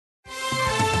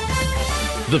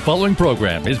The following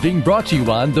program is being brought to you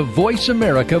on the Voice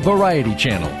America Variety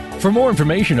Channel. For more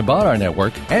information about our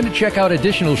network and to check out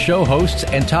additional show hosts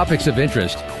and topics of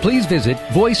interest, please visit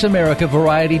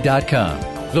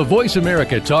voiceamericavariety.com. The Voice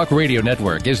America Talk Radio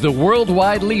Network is the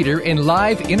worldwide leader in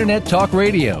live Internet talk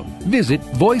radio. Visit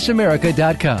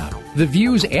voiceamerica.com. The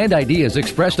views and ideas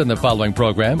expressed on the following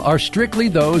program are strictly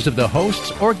those of the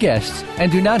hosts or guests and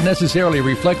do not necessarily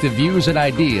reflect the views and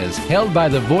ideas held by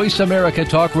the Voice America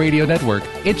Talk Radio Network,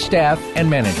 its staff, and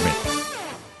management.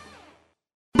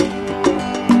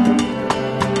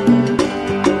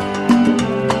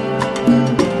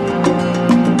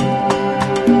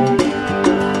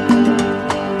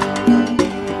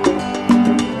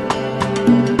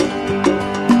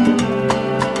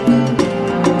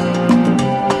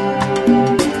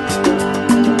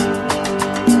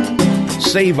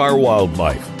 Save our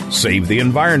wildlife, save the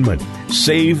environment,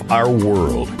 save our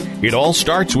world. It all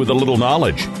starts with a little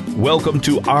knowledge. Welcome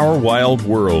to Our Wild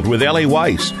World with Ellie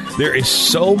Weiss. There is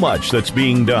so much that's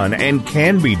being done and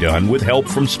can be done with help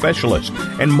from specialists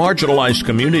and marginalized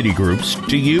community groups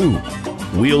to you.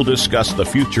 We'll discuss the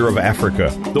future of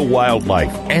Africa, the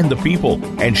wildlife, and the people,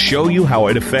 and show you how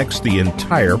it affects the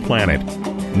entire planet.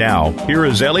 Now, here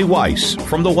is Ellie Weiss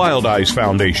from the Wild Eyes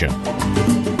Foundation.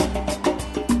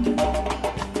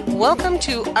 Welcome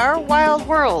to Our Wild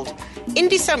World. In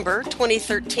December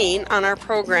 2013, on our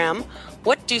program,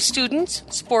 What Do Students,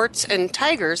 Sports, and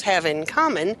Tigers Have in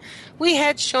Common?, we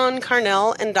had Sean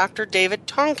Carnell and Dr. David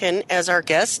Tonkin as our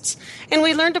guests, and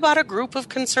we learned about a group of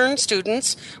concerned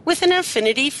students with an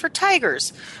affinity for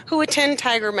tigers who attend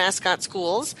tiger mascot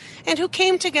schools and who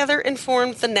came together and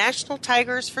formed the National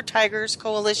Tigers for Tigers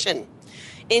Coalition.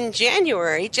 In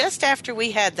January, just after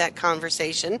we had that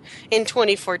conversation in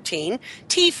 2014,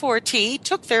 T4T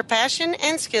took their passion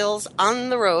and skills on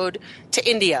the road to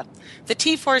India. The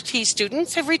T4T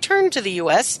students have returned to the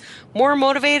U.S., more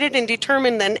motivated and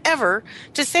determined than ever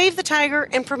to save the tiger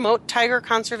and promote tiger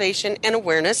conservation and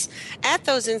awareness at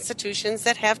those institutions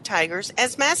that have tigers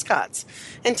as mascots.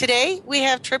 And today we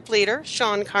have trip leader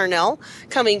Sean Carnell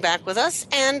coming back with us,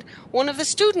 and one of the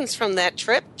students from that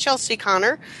trip, Chelsea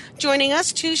Connor, joining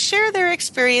us to share their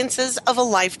experiences of a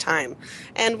lifetime.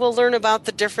 And we'll learn about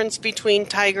the difference between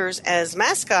tigers as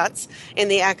mascots in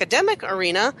the academic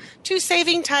arena to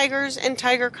saving tigers and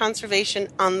tiger conservation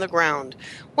on the ground.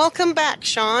 Welcome back,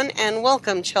 Sean, and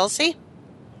welcome, Chelsea.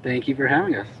 Thank you for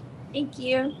having us. Thank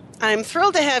you. I'm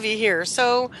thrilled to have you here.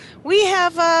 So we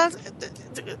have a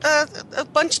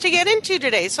bunch to get into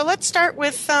today. So let's start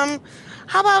with, how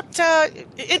about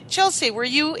Chelsea? Were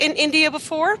you in India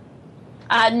before?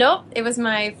 Nope. It was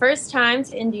my first time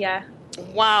to India.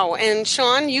 Wow. And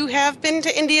Sean, you have been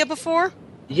to India before?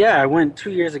 Yeah, I went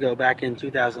 2 years ago, back in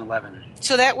 2011.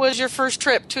 So that was your first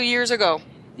trip 2 years ago?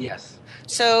 Yes.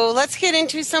 So let's get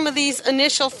into some of these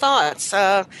initial thoughts.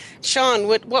 Sean,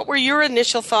 what were your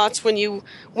initial thoughts when you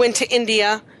went to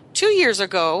India 2 years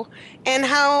ago? And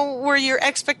how were your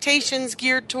expectations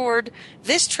geared toward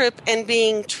this trip and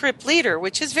being trip leader,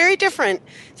 which is very different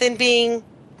than being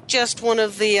just one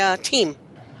of the team?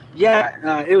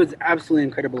 Yeah, it was absolutely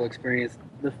incredible experience.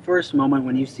 The first moment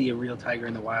when you see a real tiger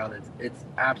in the wild, it's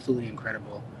absolutely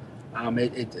incredible.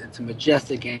 It's a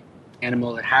majestic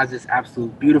animal. It has this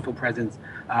absolute beautiful presence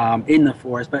in the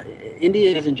forest. But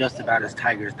India isn't just about its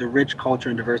tigers. The rich culture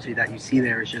and diversity that you see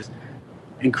there is just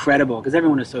incredible because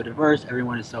everyone is so diverse,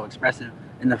 everyone is so expressive,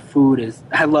 and the food is,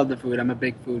 I love the food. I'm a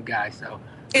big food guy. So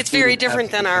it's very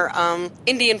different than our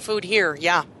Indian food here,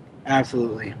 yeah.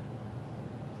 Absolutely.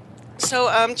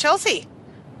 So, Chelsea,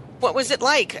 what was it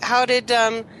like? How did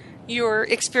your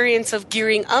experience of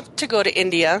gearing up to go to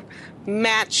India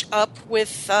match up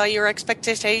with your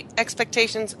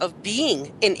expectations of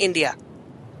being in India?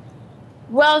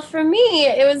 Well, for me,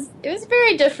 it was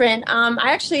very different.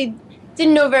 I actually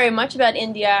didn't know very much about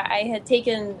India. I had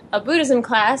taken a Buddhism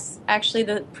class, actually,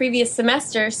 the previous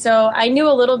semester, so I knew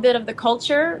a little bit of the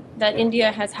culture that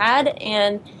India has had,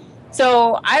 and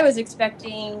so I was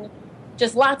expecting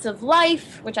just lots of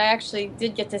life, which I actually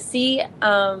did get to see.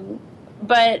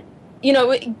 But, you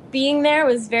know, being there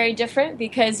was very different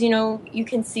because, you know, you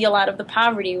can see a lot of the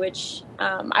poverty, which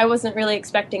I wasn't really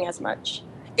expecting as much.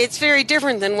 It's very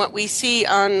different than what we see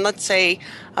on, let's say,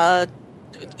 a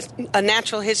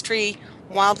natural history,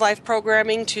 wildlife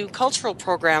programming to cultural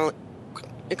programming.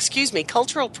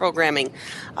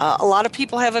 A lot of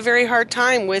people have a very hard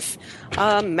time with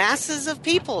masses of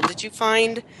people. Did you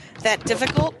find that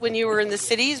difficult when you were in the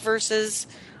cities versus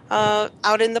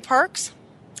out in the parks?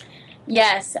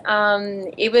 Yes,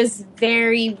 it was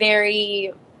very,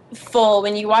 very full.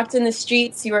 When you walked in the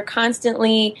streets, you were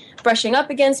constantly brushing up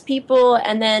against people,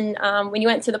 and then when you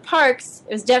went to the parks,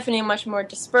 it was definitely much more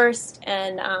dispersed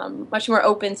and much more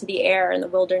open to the air and the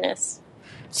wilderness.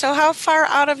 So how far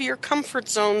out of your comfort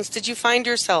zones did you find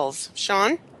yourselves,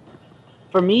 Sean?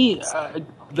 For me,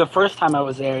 the first time I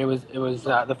was there, it was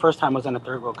the first time I was in a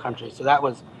third world country, so that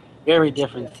was very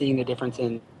different. Seeing the difference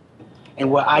in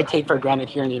what I take for granted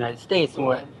here in the United States and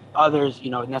what others,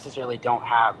 necessarily don't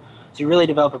have. So you really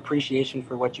develop appreciation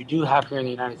for what you do have here in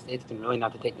the United States, and really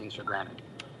not to take things for granted.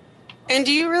 And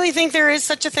do you really think there is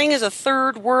such a thing as a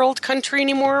third world country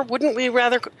anymore? Wouldn't we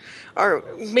rather, or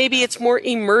maybe it's more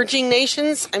emerging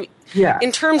nations? I mean, Yeah.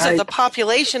 in terms of the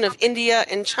population of India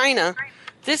and China,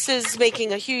 this is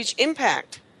making a huge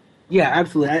impact. Yeah,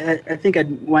 absolutely. I think I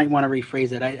might want to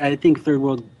rephrase it. I think third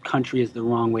world country is the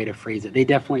wrong way to phrase it. They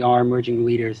definitely are emerging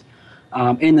leaders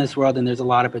in this world, and there's a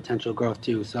lot of potential growth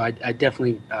too. So I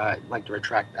definitely like to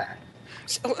retract that.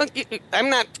 So, I'm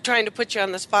not trying to put you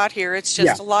on the spot here. It's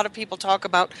just a lot of people talk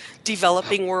about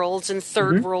developing worlds and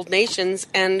third world nations,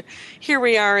 and here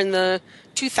we are in the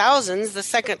 2000s, the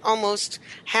second almost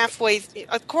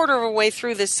a quarter of a way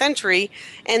through this century,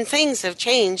 and things have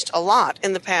changed a lot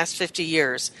in the past 50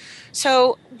 years.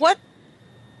 So what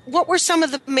were some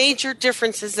of the major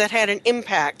differences that had an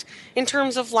impact in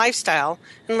terms of lifestyle?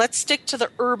 And let's stick to the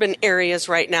urban areas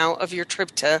right now of your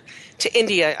trip to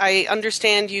India. I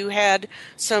understand you had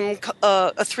a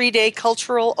 3-day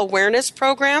cultural awareness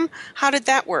program. How did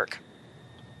that work?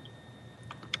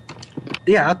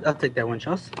 Yeah, I'll take that one,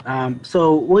 Chels.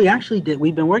 So we actually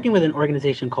we've been working with an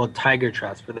organization called Tiger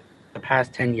Trust for the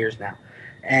past 10 years now.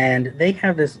 And they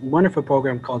have this wonderful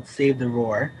program called Save the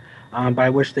Roar, by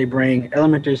which they bring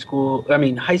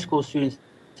high school students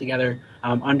together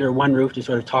under one roof to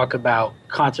sort of talk about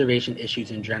conservation issues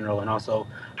in general, and also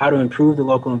how to improve the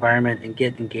local environment and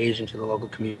get engaged into the local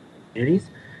communities.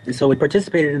 And so we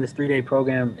participated in this 3-day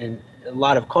program in a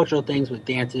lot of cultural things with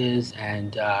dances,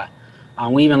 and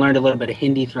we even learned a little bit of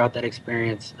Hindi throughout that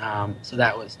experience. So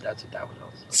that's what that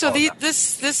was. So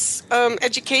this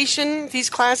education, these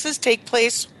classes take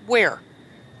place where?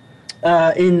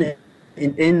 In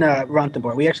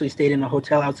Ranthambore. We actually stayed in a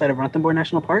hotel outside of Ranthambore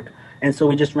National Park, and so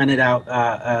we just rented out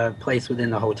a place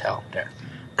within the hotel there.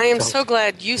 I am so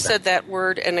glad you said that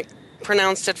word and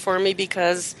pronounced it for me,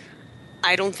 because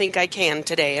I don't think I can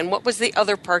today. And what was the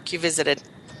other park you visited?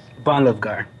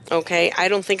 Bandhavgarh. Okay, I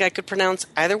don't think I could pronounce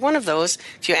either one of those.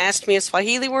 If you asked me a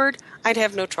Swahili word, I'd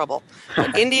have no trouble.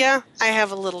 But India, I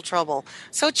have a little trouble.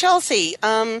 So Chelsea,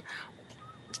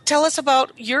 tell us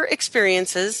about your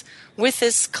experiences with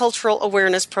this cultural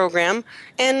awareness program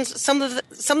and some of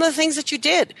the things that you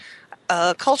did.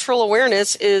 Cultural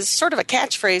awareness is sort of a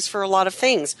catchphrase for a lot of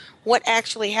things. What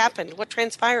actually happened? What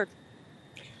transpired?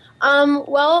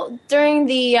 Well, during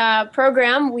the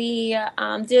program, we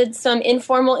did some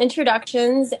informal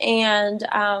introductions and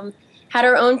had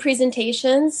our own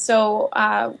presentations. So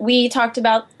we talked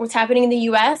about what's happening in the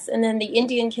U.S., and then the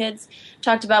Indian kids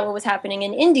talked about what was happening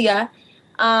in India.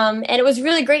 And it was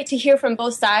really great to hear from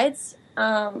both sides.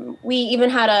 We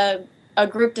even had a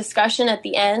group discussion at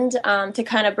the end to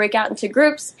kind of break out into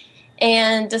groups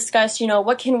and discuss,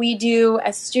 what can we do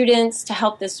as students to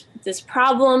help this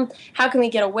problem? How can we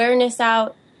get awareness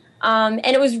out? And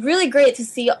it was really great to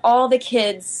see all the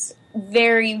kids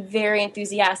very, very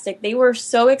enthusiastic. They were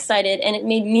so excited, and it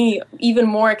made me even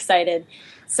more excited.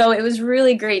 So it was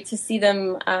really great to see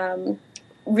them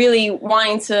really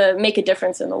wanting to make a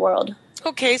difference in the world.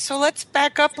 Okay, so let's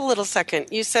back up a little second.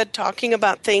 You said talking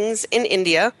about things in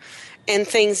India and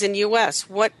things in U.S.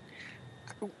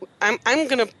 I'm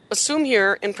going to assume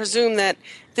here and presume that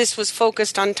this was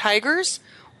focused on tigers,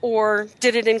 or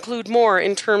did it include more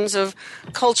in terms of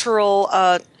cultural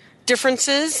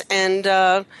differences and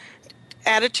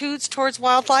attitudes towards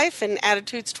wildlife and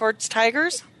attitudes towards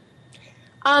tigers?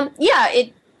 Yeah,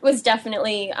 it was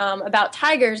definitely about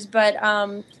tigers, but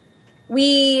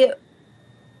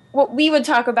what we would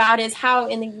talk about is how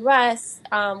in the U.S.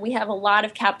 We have a lot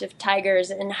of captive tigers,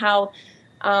 and how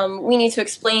we need to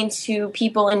explain to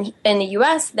people in the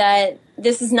U.S. that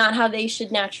this is not how they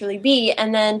should naturally be.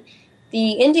 And then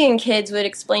the Indian kids would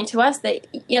explain to us that,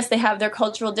 yes, they have their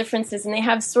cultural differences and they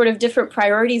have sort of different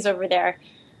priorities over there.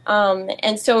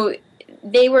 And so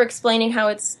they were explaining how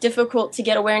it's difficult to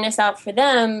get awareness out for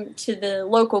them to the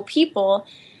local people.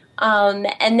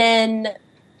 And then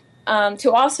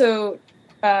to also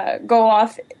go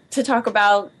off to talk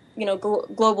about,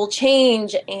 global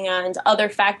change and other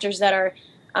factors that are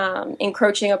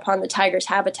encroaching upon the tiger's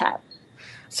habitat.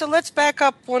 So let's back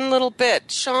up one little bit.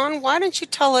 Sean, why don't you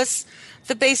tell us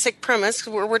the basic premise.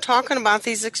 We're talking about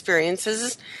these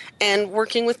experiences and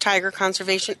working with tiger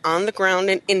conservation on the ground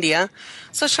in India.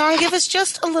 So, Sean, give us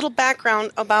just a little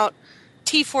background about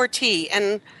T4T.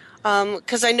 And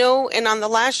because I know, and on the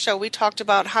last show, we talked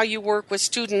about how you work with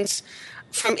students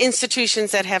from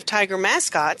institutions that have tiger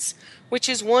mascots, which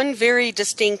is one very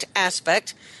distinct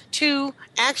aspect, to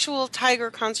actual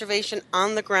tiger conservation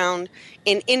on the ground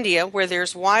in India where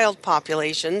there's wild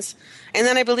populations. And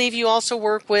then I believe you also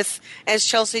work with, as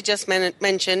Chelsea just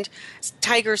mentioned,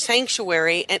 tiger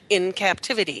sanctuary in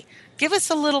captivity. Give us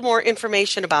a little more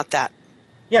information about that.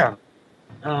 Yeah.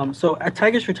 So at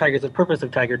Tigers for Tigers, the purpose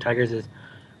of Tigers is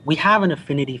we have an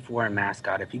affinity for a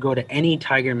mascot. If you go to any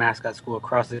tiger mascot school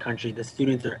across the country, the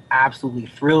students are absolutely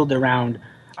thrilled around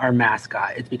our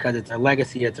mascot. It's because it's our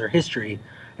legacy, it's our history.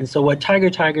 And so what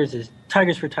Tigers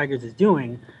for Tigers is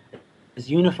doing is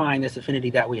unifying this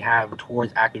affinity that we have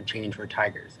towards active change for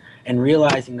tigers and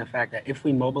realizing the fact that if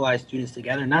we mobilize students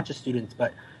together, not just students,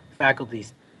 but faculty,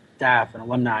 staff, and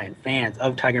alumni and fans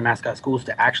of tiger mascot schools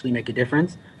to actually make a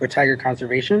difference for tiger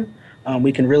conservation,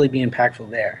 we can really be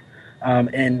impactful there.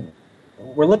 And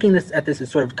we're looking at this as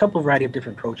sort of a couple variety of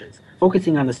different approaches,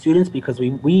 focusing on the students because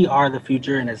we are the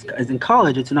future, and as in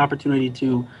college, it's an opportunity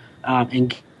to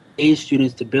engage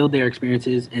students to build their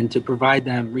experiences and to provide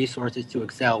them resources to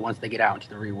excel once they get out into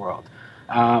the real world.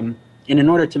 And in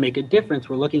order to make a difference,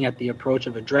 we're looking at the approach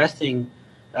of addressing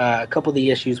a couple of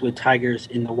the issues with tigers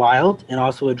in the wild and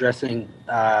also addressing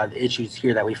the issues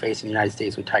here that we face in the United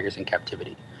States with tigers in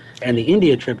captivity. And the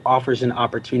India trip offers an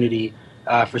opportunity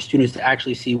for students to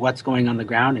actually see what's going on the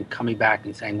ground and coming back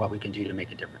and saying what we can do to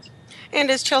make a difference. And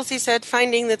as Chelsea said,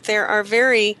 finding that there are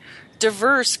very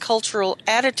diverse cultural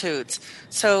attitudes.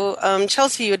 So,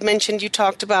 Chelsea, you had mentioned you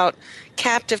talked about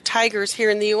captive tigers here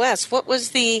in the U.S. What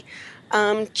was the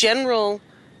general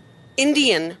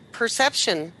Indian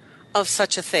perception of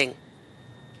such a thing?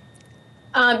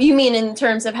 You mean in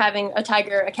terms of having a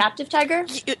captive tiger?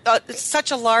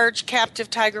 Such a large captive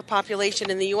tiger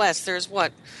population in the U.S. There's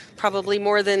probably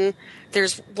more than,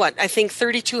 I think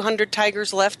 3,200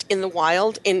 tigers left in the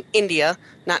wild in India,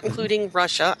 not including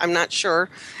Russia, I'm not sure.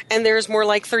 And there's more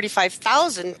like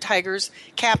 35,000 tigers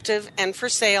captive and for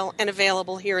sale and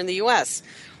available here in the U.S.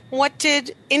 What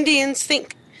did Indians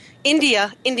think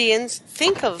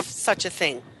of such a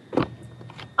thing?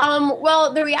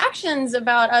 Well, the reactions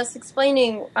about us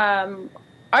explaining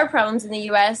our problems in the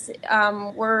U.S.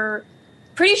 Were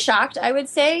pretty shocked, I would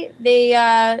say. They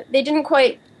didn't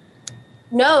quite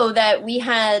know that we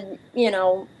had,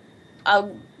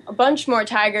 a bunch more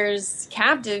tigers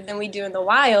captive than we do in the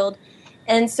wild.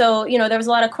 And so, there was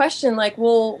a lot of question like,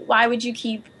 well, why would you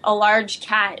keep a large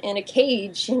cat in a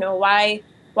cage? Why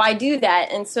do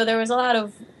that? And so there was a lot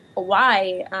of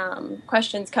why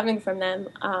questions coming from them.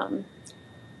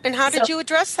 And how did you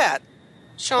address that?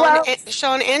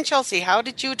 Sean and Chelsea, how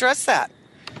did you address that?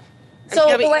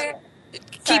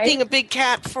 Keeping a big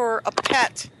cat for a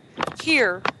pet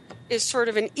here is sort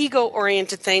of an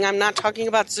ego-oriented thing. I'm not talking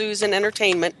about zoos and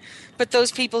entertainment, but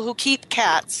those people who keep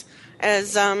cats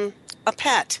as a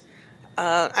pet.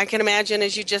 I can imagine,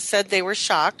 as you just said, they were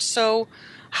shocked. So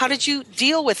how did you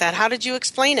deal with that? How did you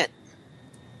explain it?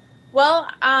 Well,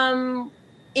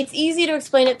 it's easy to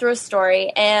explain it through a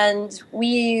story, and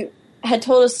we had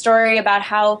told a story about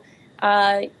how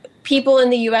people in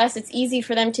the U.S., it's easy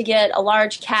for them to get a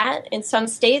large cat in some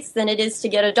states than it is to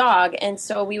get a dog. And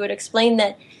so we would explain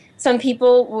that some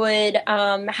people would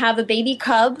have a baby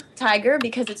cub tiger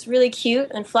because it's really cute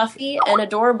and fluffy and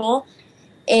adorable,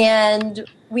 and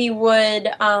we would,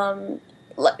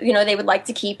 they would like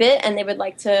to keep it, and they would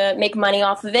like to make money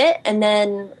off of it, and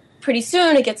then pretty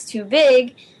soon it gets too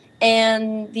big,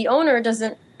 and the owner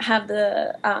doesn't have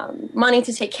the money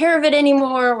to take care of it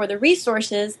anymore or the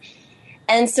resources.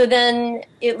 And so then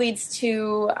it leads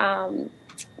to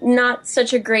not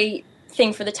such a great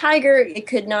thing for the tiger. It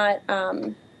could not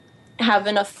have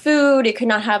enough food. It could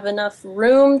not have enough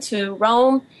room to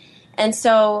roam. And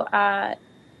so,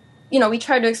 we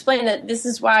tried to explain that this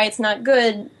is why it's not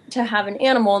good to have an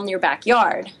animal in your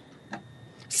backyard.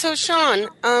 So, Sean,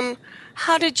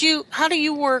 how do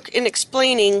you work in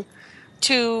explaining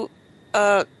to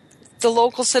the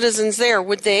local citizens there?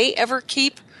 Would they ever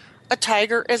keep a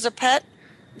tiger as a pet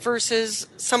versus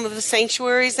some of the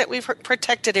sanctuaries that we've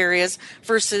protected areas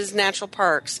versus natural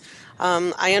parks?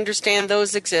 I understand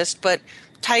those exist, but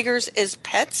tigers as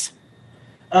pets?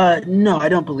 No, I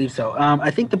don't believe so.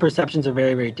 I think the perceptions are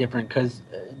very, very different because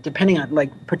depending on,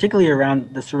 particularly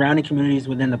around the surrounding communities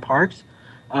within the parks,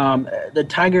 the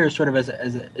tiger is sort of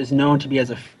is known to be as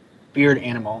a feared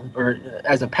animal or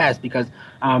as a pest because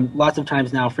lots of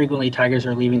times now, frequently tigers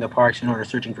are leaving the parks in order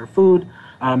searching for food,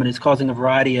 and it's causing a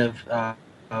variety of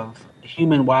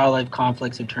human-wildlife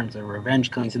conflicts in terms of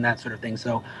revenge killings and that sort of thing.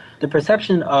 So the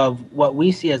perception of what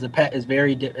we see as a pet is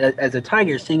as a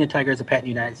tiger, seeing a tiger as a pet in the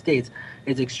United States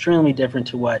is extremely different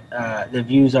to what the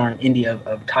views are in India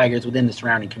of tigers within the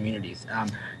surrounding communities,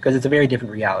 because it's a very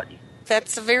different reality.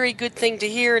 That's a very good thing to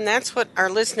hear, and that's what our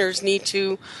listeners need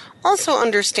to also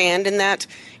understand, in that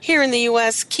here in the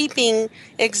U.S., keeping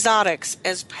exotics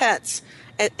as pets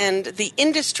and the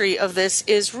industry of this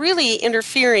is really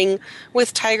interfering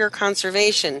with tiger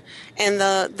conservation and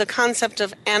the concept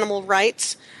of animal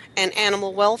rights and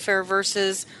animal welfare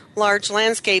versus large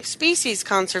landscape species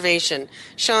conservation.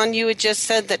 Sean, you had just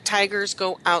said that tigers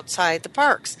go outside the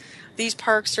parks. These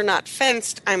parks are not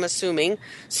fenced, I'm assuming.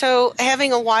 So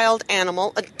having a wild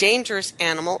animal, a dangerous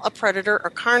animal, a predator or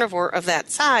carnivore of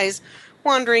that size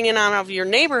wandering in and out of your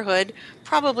neighborhood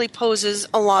probably poses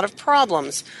a lot of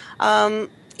problems.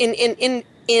 In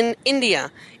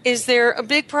India, is there a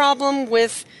big problem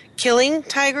with killing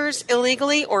tigers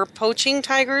illegally or poaching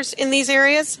tigers in these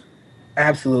areas?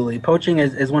 Absolutely. Poaching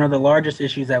is one of the largest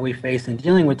issues that we face in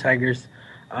dealing with tigers,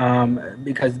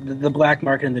 because the black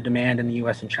market and the demand in the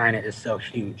U.S. and China is so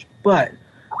huge. But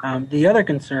the other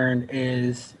concern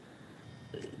is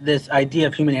this idea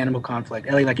of human-animal conflict.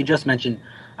 Ellie, like you just mentioned,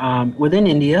 within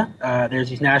India, there's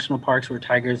these national parks where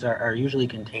tigers are usually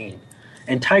contained.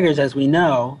 And tigers, as we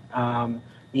know,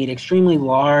 need extremely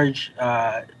large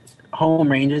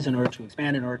home ranges in order to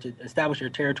expand, in order to establish their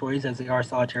territories, as they are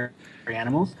solitary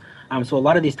animals. So a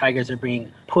lot of these tigers are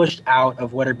being pushed out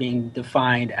of what are being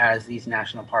defined as these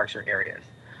national parks or areas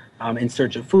in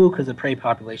search of food, because the prey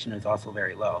population is also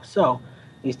very low. So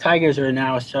these tigers are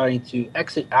now starting to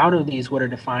exit out of these what are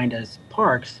defined as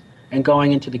parks and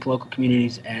going into the local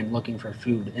communities and looking for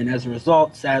food. And as a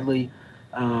result, sadly,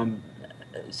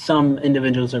 some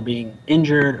individuals are being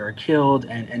injured or killed,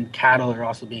 and cattle are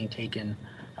also being taken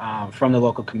from the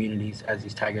local communities as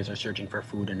these tigers are searching for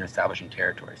food and establishing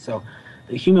territory. So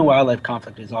the human-wildlife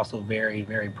conflict is also very,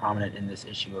 very prominent in this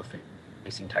issue of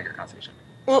facing tiger conservation.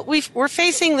 Well, we're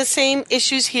facing the same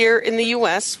issues here in the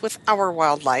U.S. with our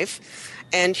wildlife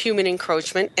and human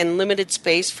encroachment and limited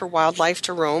space for wildlife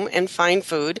to roam and find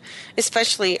food,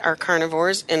 especially our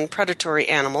carnivores and predatory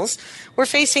animals. We're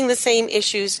facing the same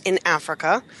issues in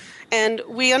Africa, and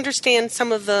we understand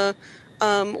some of the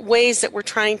ways that we're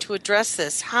trying to address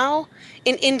this. How,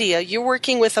 in India, you're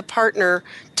working with a partner,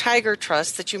 Tiger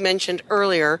Trust, that you mentioned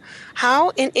earlier.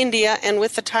 How, in India and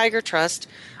with the Tiger Trust,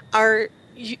 are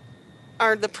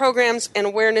the programs and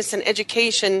awareness and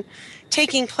education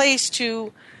taking place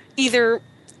to either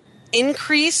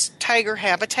increase tiger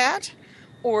habitat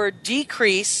or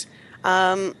decrease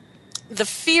the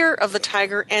fear of the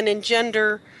tiger and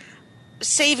engender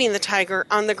saving the tiger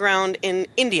on the ground in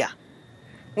India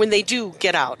when they do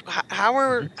get out? How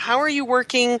are you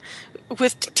working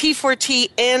with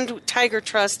T4T and Tiger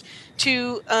Trust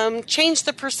to change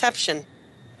the perception?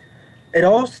 It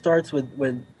all starts with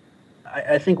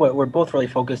I think what we're both really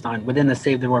focused on within the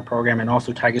Save the Roar program and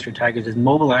also Tigers for Tigers is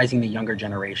mobilizing the younger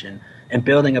generation and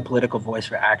building a political voice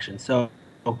for action. So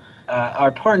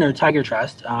our partner, Tiger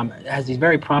Trust, has these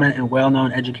very prominent and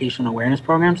well-known educational awareness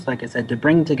programs, like I said, to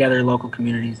bring together local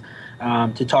communities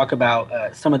to talk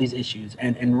about some of these issues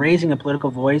and raising a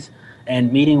political voice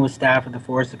and meeting with staff at the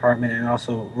Forest Department and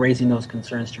also raising those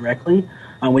concerns directly.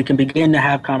 We can begin to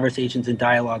have conversations and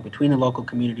dialogue between the local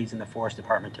communities and the Forest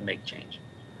Department to make change.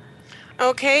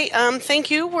 Okay,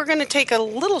 thank you. We're going to take a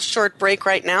little short break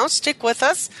right now. Stick with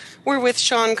us. We're with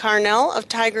Sean Carnell of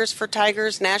Tigers for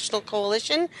Tigers National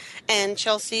Coalition and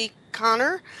Chelsea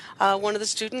Connor, one of the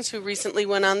students who recently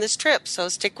went on this trip. So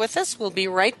stick with us. We'll be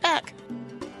right back.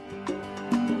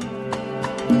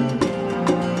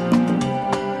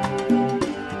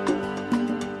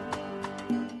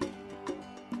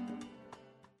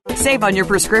 Save on your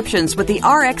prescriptions with the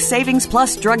RX Savings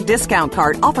Plus drug discount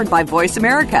card offered by Voice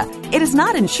America. It is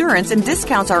not insurance, and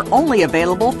discounts are only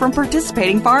available from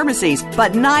participating pharmacies,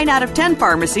 but 9 out of 10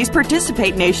 pharmacies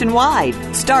participate nationwide.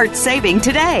 Start saving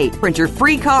today. Print your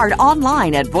free card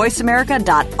online at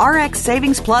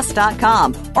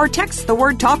voiceamerica.rxsavingsplus.com or text the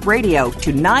word Talk Radio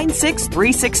to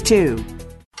 96362.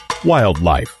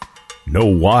 Wildlife. No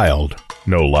wild,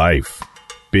 no life.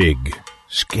 Big,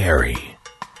 scary,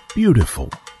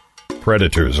 beautiful.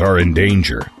 Predators are in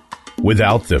danger.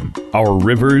 Without them, our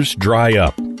rivers dry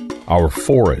up, our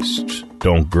forests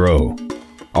don't grow,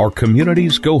 our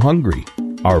communities go hungry,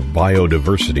 our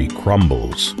biodiversity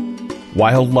crumbles.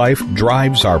 Wildlife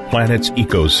drives our planet's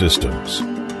ecosystems.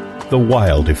 The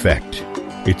Wild Effect.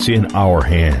 It's in our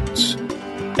hands.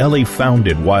 Ellie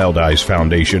founded Wild Eyes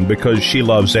Foundation because she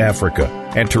loves Africa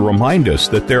and to remind us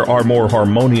that there are more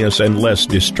harmonious and less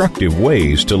destructive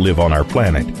ways to live on our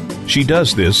planet. She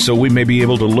does this so we may be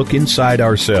able to look inside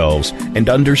ourselves and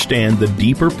understand the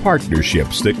deeper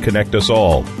partnerships that connect us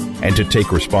all, and to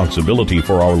take responsibility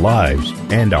for our lives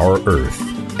and our Earth.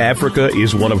 Africa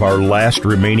is one of our last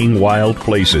remaining wild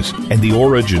places and the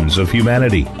origins of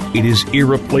humanity. It is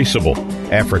irreplaceable.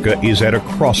 Africa is at a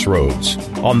crossroads,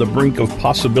 on the brink of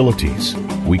possibilities.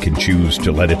 We can choose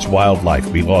to let its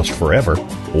wildlife be lost forever,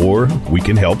 or we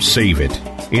can help save it.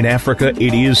 In Africa,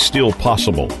 it is still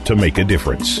possible to make a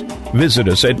difference. Visit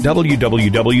us at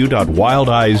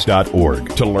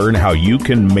www.wildeyes.org to learn how you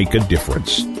can make a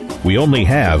difference. We only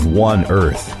have one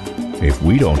Earth. If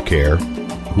we don't care,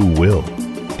 who will?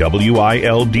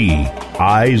 WILDIZE.org.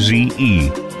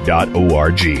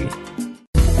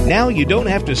 Now you don't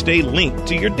have to stay linked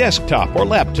to your desktop or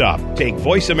laptop. Take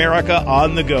Voice America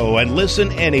on the go and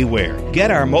listen anywhere. Get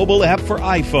our mobile app for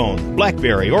iPhone,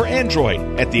 BlackBerry, or Android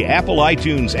at the Apple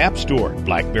iTunes App Store,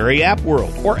 BlackBerry App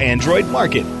World, or Android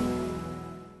Market.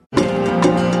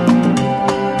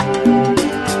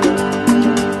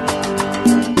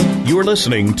 You're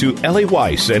listening to Ellie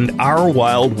Weiss and Our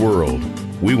Wild World.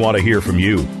 We want to hear from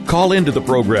you. Call into the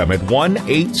program at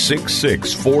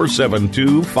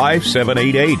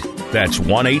 1-866-472-5788. That's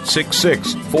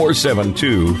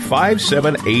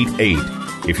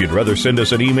 1-866-472-5788. If you'd rather send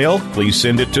us an email, please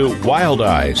send it to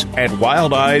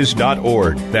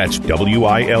wildeyes@wildeyes.org. That's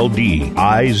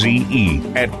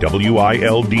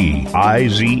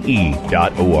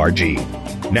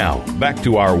WILDIZE@WILDIZE.org. Now, back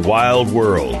to our wild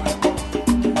world.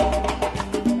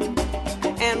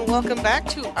 Welcome back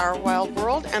to Our Wild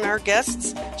World and our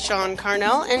guests, Sean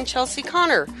Carnell and Chelsea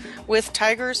Connor, with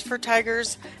Tigers for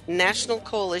Tigers National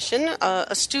Coalition,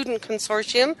 a student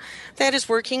consortium that is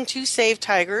working to save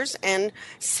tigers and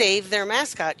save their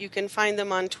mascot. You can find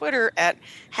them on Twitter at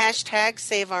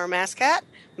 #SaveOurMascot,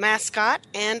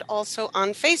 and also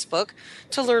on Facebook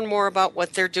to learn more about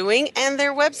what they're doing, and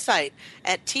their website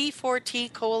at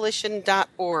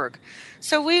t4tcoalition.org.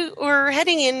 So we were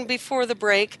heading in before the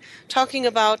break talking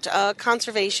about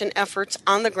conservation efforts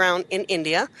on the ground in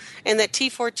India, and that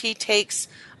T4T takes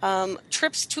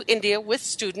trips to India with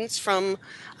students from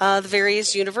the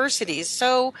various universities.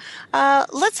 So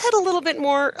let's head a little bit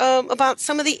more about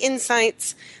some of the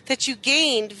insights that you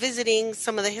gained visiting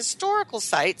some of the historical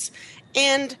sites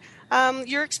and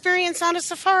your experience on a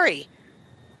safari.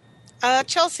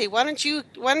 Chelsea, why don't you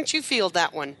field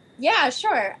that one? Yeah,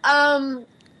 sure.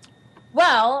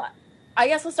 Well, I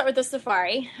guess we'll start with the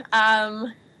safari.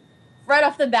 Right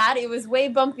off the bat, it was way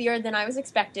bumpier than I was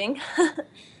expecting.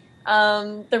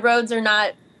 The roads are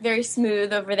not very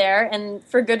smooth over there, and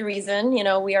for good reason. You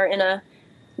know, we are in a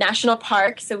national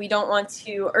park, so we don't want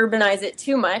to urbanize it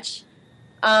too much.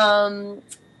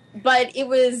 But it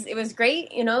was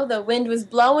great. You know, the wind was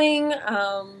blowing.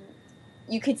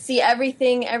 You could see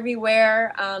everything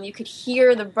everywhere. You could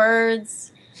hear the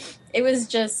birds. It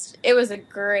was a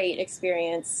great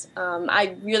experience.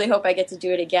 I really hope I get to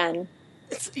do it again.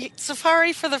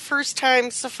 Safari for the first time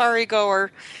safari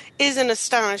goer is an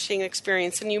astonishing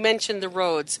experience. And you mentioned the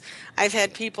roads. I've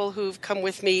had people who've come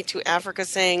with me to Africa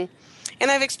saying, and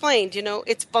I've explained, you know,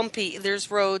 it's bumpy. There's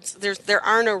roads. There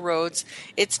are no roads.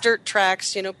 It's dirt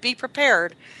tracks. You know, be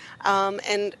prepared.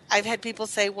 And I've had people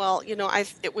say, well, you know,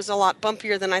 it was a lot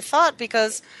bumpier than I thought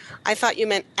because I thought you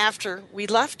meant after we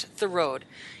left the road.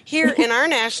 Here in our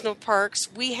national parks,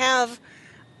 we have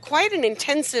quite an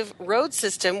intensive road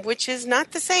system, which is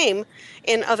not the same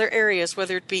in other areas,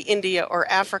 whether it be India or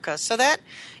Africa. So that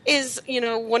is, you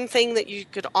know, one thing that you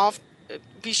could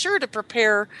be sure to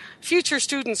prepare future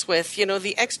students with, you know,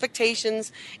 the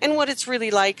expectations and what it's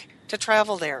really like to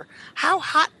travel there. How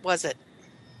hot was it?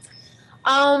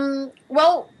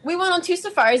 Well, we went on 2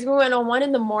 safaris. We went on one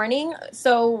in the morning.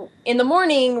 So in the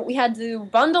morning, we had to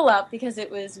bundle up because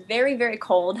it was very, very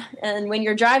cold. And when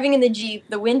you're driving in the Jeep,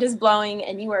 the wind is blowing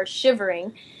and you are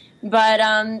shivering. But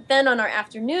then on our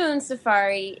afternoon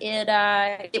safari, it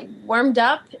warmed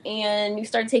up and we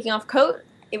started taking off coat.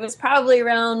 It was probably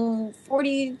around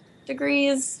 40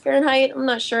 degrees Fahrenheit. I'm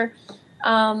not sure.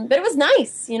 But it was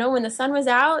nice. You know, when the sun was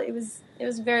out, it was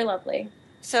very lovely.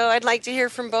 So I'd like to hear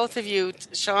from both of you.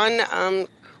 Sean,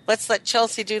 let's let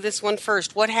Chelsea do this one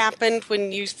first. What happened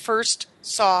when you first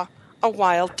saw a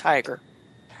wild tiger?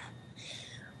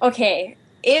 Okay,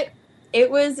 it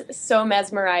was so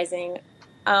mesmerizing.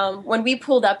 When we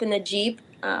pulled up in the Jeep,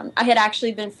 I had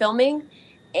actually been filming,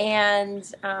 and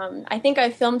I think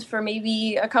I filmed for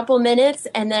maybe a couple minutes,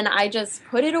 and then I just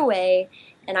put it away,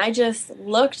 and I just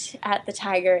looked at the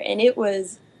tiger, and it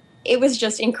was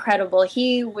just incredible.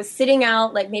 He was sitting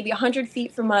out like maybe 100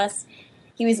 feet from us.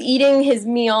 He was eating his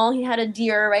meal. He had a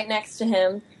deer right next to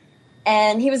him,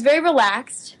 and he was very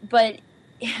relaxed. But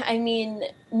I mean,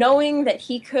 knowing that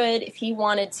he could, if he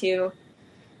wanted to,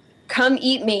 come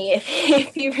eat me if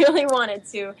he really wanted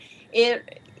to,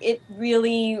 it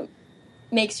really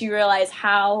makes you realize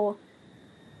how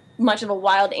much of a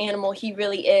wild animal he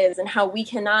really is, and how we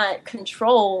cannot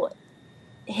control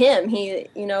him.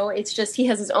 It's just, he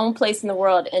has his own place in the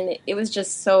world, and it was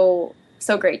just so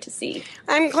great to see.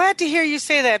 I'm glad to hear you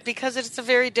say that, because it's a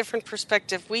very different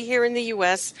perspective. We here in the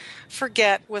U.S.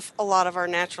 forget, with a lot of our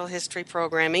natural history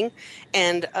programming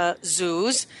and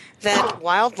zoos, that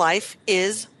wildlife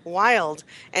is wild,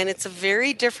 and it's a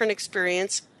very different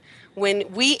experience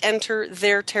when we enter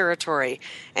their territory.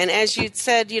 And as you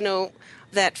said,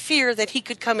 that fear that he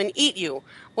could come and eat you.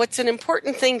 What's an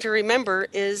important thing to remember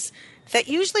is that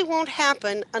usually won't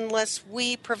happen unless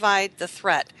we provide the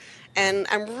threat. And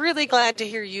I'm really glad to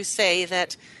hear you say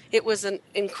that it was an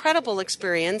incredible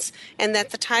experience, and that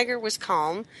the tiger was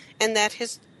calm, and that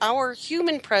our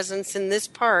human presence in this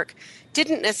park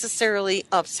didn't necessarily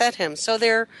upset him. So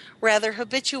they're rather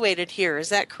habituated here. Is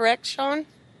that correct, Sean?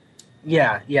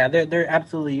 Yeah, they're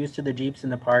absolutely used to the Jeeps in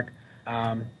the park,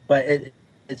 but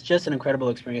it's just an incredible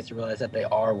experience to realize that they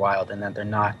are wild and that they're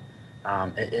not.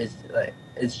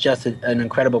 It's just an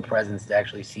incredible presence to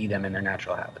actually see them in their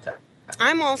natural habitat.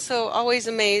 I'm also always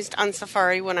amazed on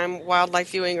safari when I'm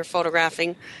wildlife viewing or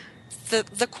photographing,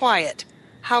 the quiet,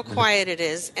 how quiet it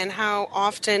is, and how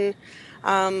often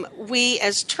we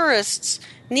as tourists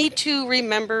need to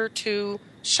remember to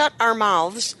shut our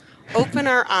mouths, open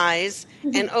our eyes,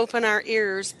 and open our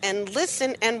ears, and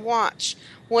listen and watch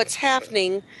what's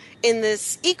happening in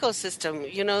this ecosystem,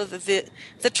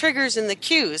 the triggers and the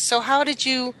cues. So how did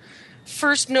you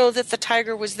first know that the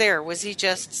tiger was there? Was he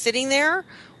just sitting there,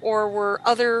 or were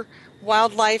other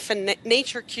wildlife and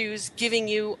nature cues giving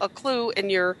you a clue,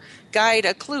 and your guide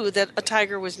a clue that a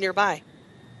tiger was nearby?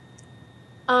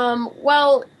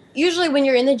 Well, usually when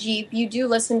you're in the Jeep, you do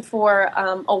listen for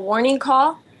a warning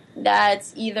call that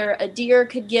either a deer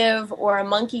could give or a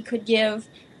monkey could give.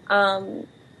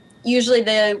 Usually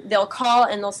they'll call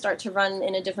and they'll start to run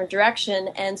in a different direction.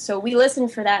 And so we listen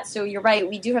for that. So you're right,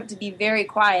 we do have to be very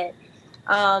quiet.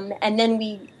 And then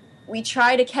we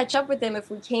try to catch up with them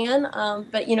if we can.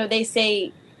 But, they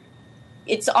say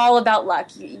it's all about luck.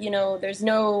 There's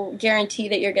no guarantee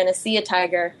that you're going to see a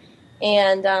tiger.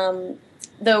 And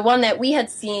the one that we had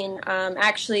seen,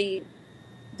 actually,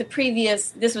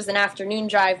 this was an afternoon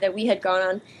drive that we had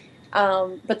gone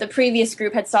on. But the previous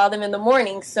group had saw them in the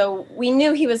morning, so we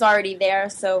knew he was already there.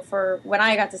 So for when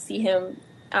I got to see him,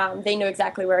 they knew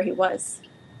exactly where he was.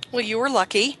 Well, you were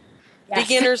lucky. Yes.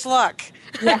 Beginner's luck.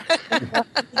 Yeah.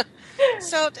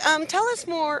 So tell us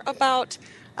more about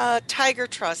Tiger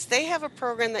Trust. They have a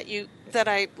program that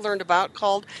I learned about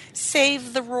called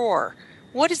Save the Roar.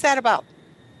 What is that about?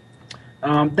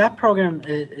 That program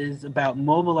is about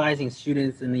mobilizing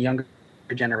students in the younger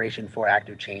generation for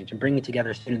active change and bringing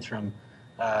together students from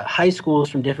high schools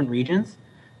from different regions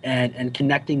and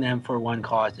connecting them for one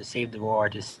cause, to save the roar,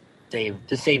 to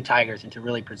save tigers, and to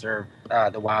really preserve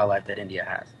the wildlife that India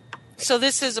has. So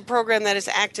this is a program that is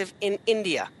active in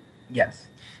India? Yes.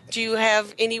 Do you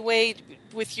have any way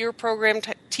with your program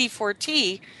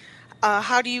T4T,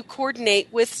 how do you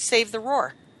coordinate with Save the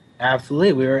Roar?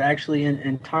 Absolutely. We are actually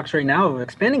in talks right now of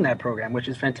expanding that program, which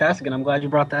is fantastic, and I'm glad you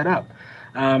brought that up.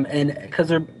 And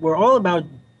because we're all about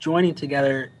joining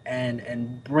together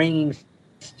and bringing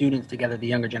students together, the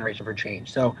younger generation, for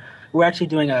change. So we're actually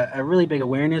doing a really big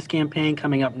awareness campaign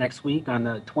coming up next week on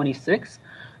the 26th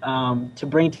to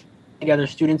bring together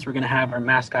students. We're going to have our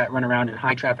mascot run around in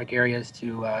high traffic areas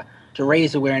to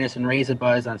raise awareness and raise a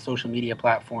buzz on social media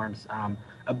platforms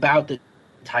about the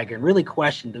tiger, and really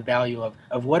question the value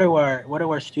of what do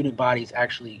our student bodies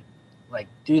actually like.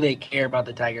 Do they care about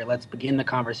the tiger? Let's begin the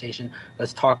conversation.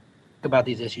 Let's talk about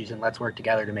these issues, and let's work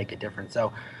together to make a difference.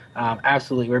 So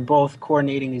absolutely, we're both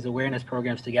coordinating these awareness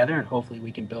programs together, and hopefully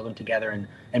we can build them together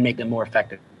and make them more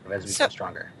effective as we get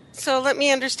stronger. So let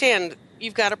me understand.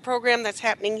 You've got a program that's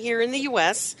happening here in the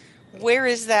U.S. Where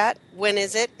is that? When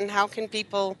is it? And how can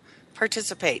people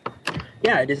participate?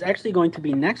 Yeah, it is actually going to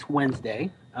be next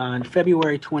Wednesday on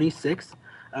February 26th.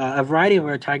 A variety of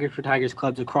our Tiger for Tigers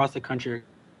clubs across the country are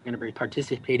going to be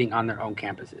participating on their own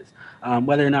campuses.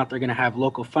 Whether or not they're going to have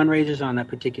local fundraisers on that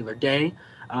particular day,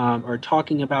 or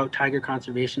talking about tiger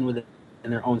conservation within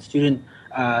their own student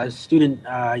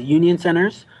union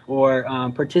centers, or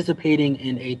participating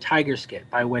in a tiger skit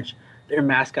by which their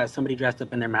mascot, somebody dressed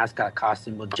up in their mascot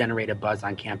costume, will generate a buzz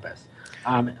on campus.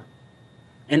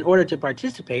 In order to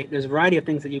participate, there's a variety of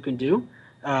things that you can do.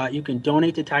 You can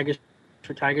donate to Tigers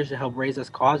for Tigers to help raise this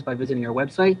cause by visiting our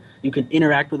website. You can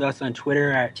interact with us on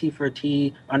Twitter at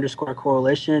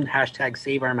T4T_coalition,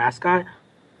 #SaveOurMascot,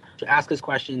 to ask us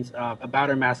questions about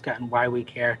our mascot and why we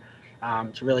care,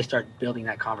 to really start building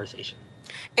that conversation.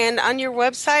 And on your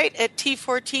website at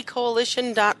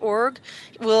T4Tcoalition.org,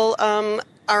 will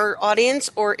our audience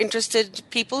or interested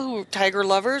people who are tiger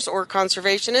lovers or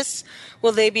conservationists,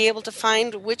 will they be able to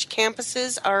find which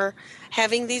campuses are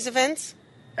having these events?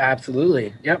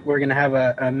 Absolutely. Yep, we're going to have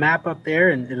a map up there,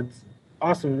 and it's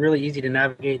awesome, really easy to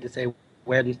navigate to say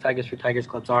where these Tigers for Tigers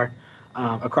clubs are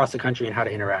across the country and how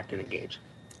to interact and engage.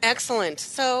 Excellent.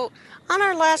 So on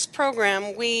our last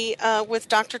program, we, with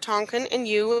Dr. Tonkin and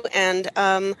you and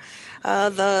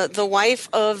the wife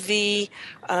of the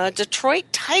Detroit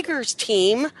Tigers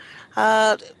team,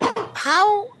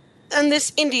 how on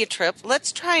this India trip,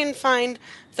 let's try and find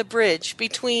the bridge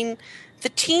between the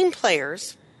team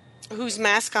players, whose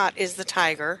mascot is the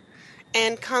tiger,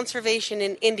 and conservation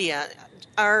in India.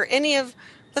 Are any of,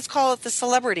 let's call it the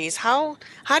celebrities, how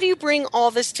do you bring all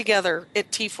this together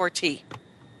at T4T?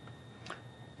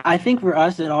 I think for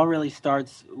us, it all really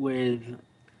starts with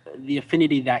the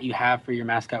affinity that you have for your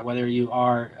mascot, whether you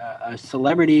are a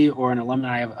celebrity or an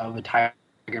alumni of a Tiger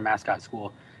mascot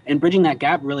school. And bridging that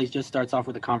gap really just starts off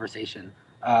with a conversation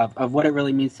of what it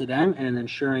really means to them, and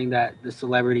ensuring that the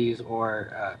celebrities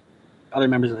or other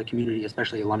members of the community,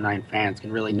 especially alumni and fans,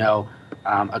 can really know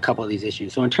a couple of these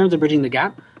issues. So in terms of bridging the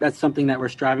gap, that's something that we're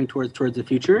striving towards the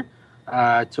future,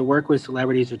 to work with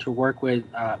celebrities or to work with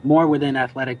more within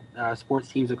athletic sports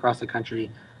teams across the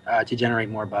country to generate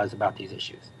more buzz about these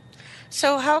issues.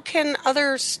 So how can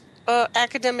other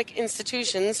academic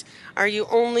institutions, are you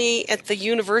only at the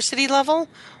university level,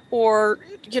 or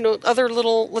other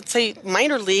little, let's say,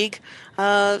 minor league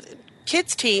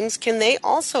kids teams, can they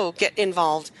also get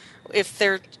involved if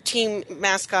their team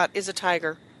mascot is a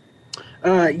tiger?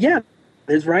 Yeah,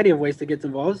 there's a variety of ways to get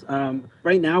involved.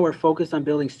 Right now, we're focused on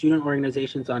building student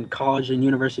organizations on college and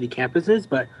university campuses,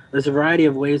 but there's a variety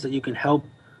of ways that you can help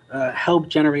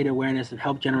generate awareness and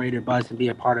help generate a buzz and be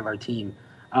a part of our team.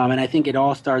 And I think it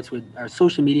all starts with our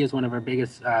social media is one of our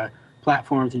biggest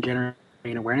platforms in generating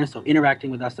awareness. So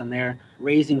interacting with us on there,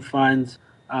 raising funds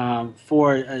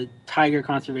for a tiger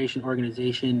conservation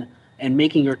organization, and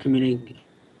making your community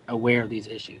aware of these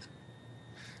issues.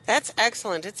 That's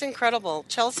excellent. It's incredible.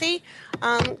 Chelsea,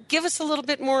 give us a little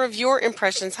bit more of your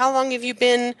impressions. How long have you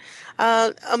been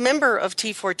a member of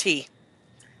T4T?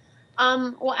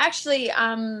 Well, actually,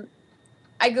 I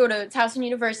go to Towson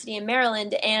University in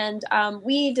Maryland, and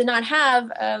we did not have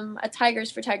a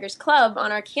Tigers for Tigers club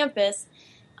on our campus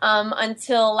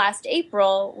until last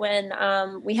April, when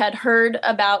we had heard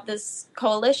about this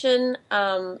coalition,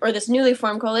 or this newly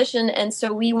formed coalition, and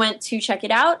so we went to check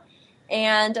it out,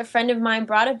 and a friend of mine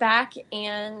brought it back,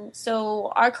 and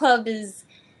so our club is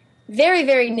very,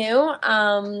 very new.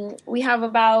 We have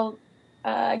about,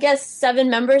 7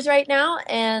 members right now,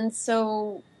 and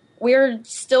so we're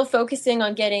still focusing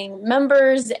on getting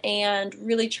members and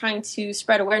really trying to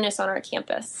spread awareness on our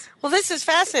campus. Well, this is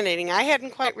fascinating. I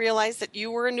hadn't quite realized that you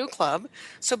were a new club.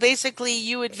 So basically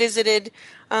you had visited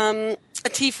a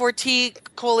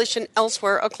T4T coalition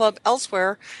elsewhere, a club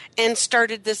elsewhere, and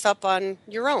started this up on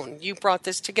your own. You brought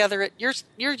this together at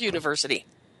your university.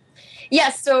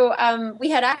 Yes, so we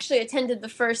had actually attended the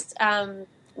first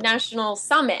national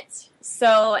summit.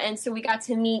 So we got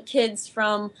to meet kids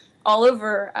from all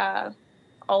over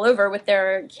with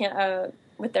their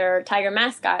tiger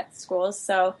mascot schools.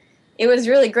 So it was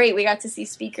really great. We got to see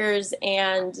speakers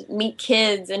and meet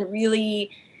kids and really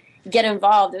get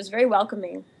involved. It was very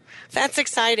welcoming. That's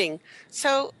exciting.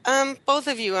 So both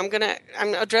of you, I'm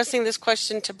addressing this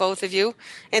question to both of you,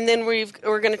 and then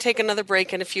we're going to take another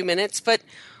break in a few minutes. But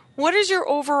what is your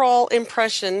overall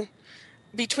impression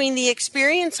between the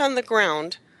experience on the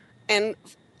ground and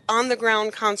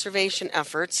on-the-ground conservation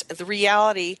efforts, the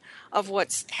reality of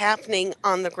what's happening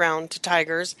on the ground to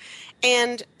tigers,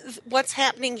 and what's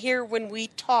happening here when we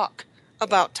talk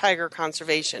about tiger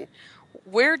conservation?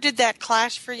 Where did that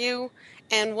clash for you,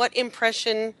 and what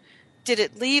impression did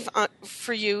it leave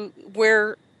for you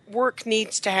where work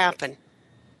needs to happen?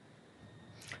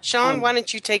 Sean, why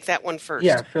don't you take that one first?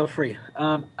 Yeah, feel free.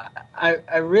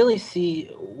 I really see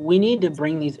we need to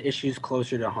bring these issues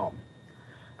closer to home.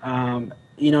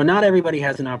 Not everybody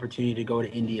has an opportunity to go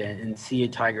to India and see a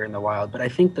tiger in the wild, but I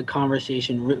think the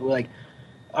conversation, like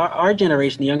our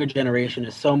generation, the younger generation,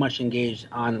 is so much engaged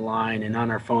online and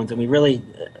on our phones, and we really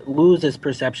lose this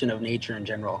perception of nature in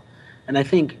general. And I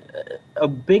think a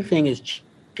big thing is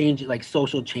change, like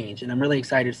social change. And I'm really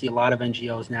excited to see a lot of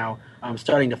NGOs now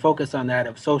starting to focus on that,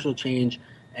 of social change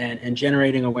and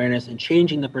generating awareness and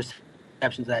changing the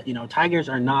perceptions that, tigers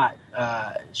are not,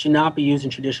 should not be used in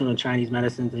traditional Chinese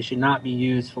medicines. They should not be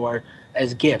used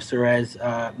as gifts or as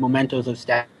mementos of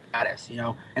status,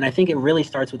 And I think it really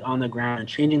starts with on the ground and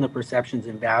changing the perceptions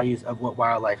and values of what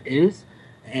wildlife is.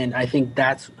 And I think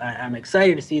I'm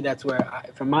excited to see that's where,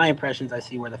 from my impressions, I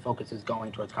see where the focus is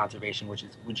going towards conservation, which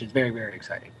is very, very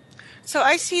exciting. So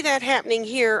I see that happening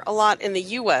here a lot in the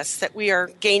U.S., that we are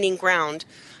gaining ground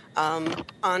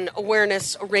on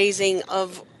awareness raising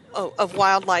of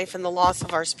wildlife and the loss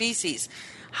of our species.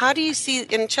 How do you see,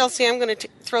 and Chelsea, I'm going to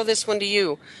throw this one to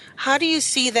you. How do you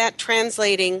see that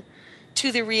translating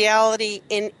to the reality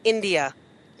in India?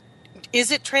 Is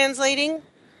it translating?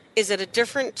 Is it a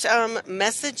different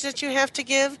message that you have to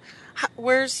give?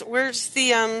 Where's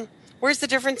the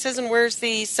differences and where's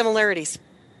the similarities?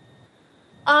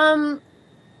 I'm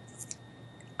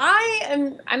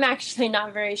actually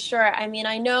not very sure. I mean,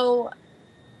 I know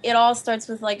it all starts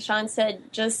with, like Sean said,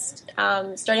 just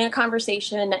starting a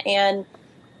conversation, and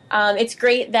it's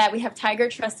great that we have Tiger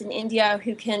Trust in India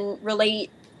who can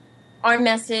relate our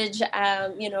message.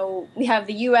 We have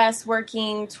the U.S.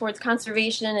 working towards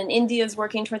conservation and India's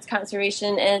working towards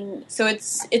conservation, and so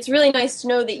it's really nice to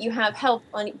know that you have help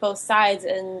on both sides,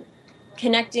 and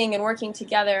connecting and working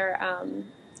together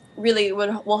really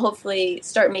will hopefully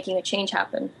start making a change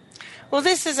happen. Well,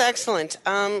 this is excellent.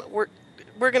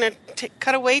 We're going to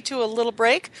cut away to a little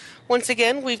break. Once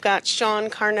again, we've got Sean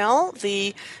Carnell,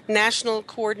 the National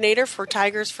Coordinator for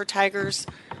Tigers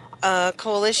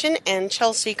Coalition, and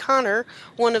Chelsea Connor,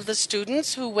 one of the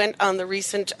students who went on the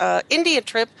recent India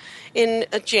trip in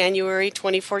January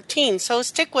 2014. So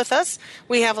stick with us.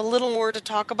 We have a little more to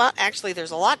talk about. Actually,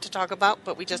 there's a lot to talk about,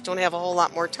 but we just don't have a whole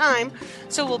lot more time.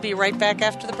 So we'll be right back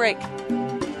after the break.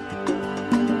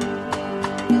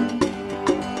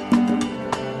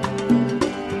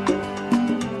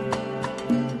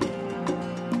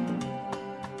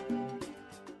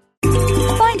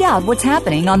 Find out what's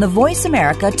happening on the Voice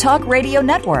America Talk Radio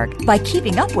Network by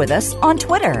keeping up with us on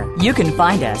Twitter. You can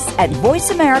find us at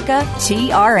Voice America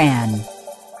TRN.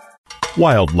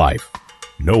 Wildlife.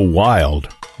 No wild,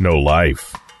 no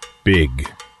life. Big,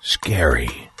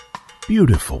 scary,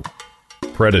 beautiful.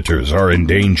 Predators are in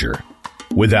danger.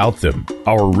 Without them,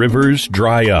 our rivers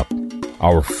dry up.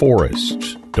 Our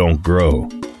forests don't grow.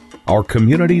 Our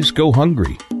communities go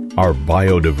hungry. Our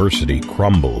biodiversity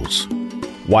crumbles.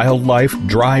 Wildlife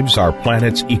drives our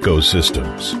planet's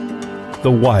ecosystems.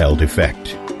 The wild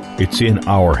effect. It's in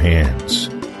our hands.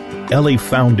 Ellie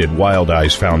founded Wild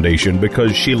Eyes Foundation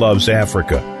because she loves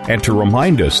Africa and to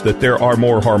remind us that there are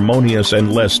more harmonious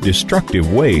and less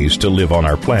destructive ways to live on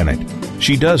our planet.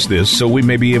 She does this so we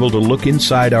may be able to look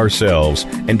inside ourselves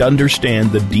and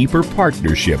understand the deeper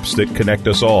partnerships that connect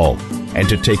us all, and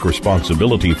to take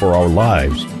responsibility for our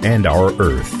lives and our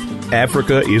Earth.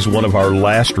 Africa is one of our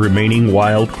last remaining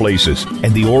wild places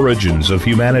and the origins of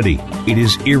humanity. It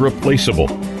is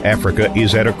irreplaceable. Africa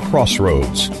is at a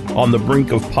crossroads, on the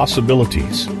brink of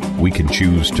possibilities. We can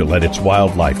choose to let its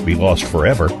wildlife be lost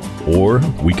forever, or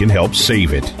we can help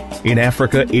save it. In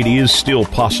Africa, it is still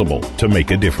possible to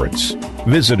make a difference.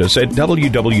 Visit us at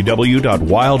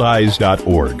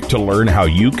www.wildeyes.org to learn how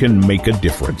you can make a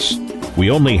difference. We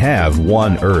only have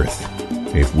one Earth.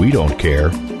 If we don't care,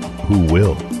 who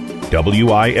will?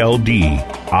 WILDIZE.org.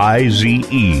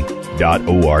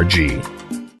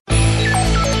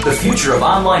 The future of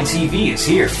online TV is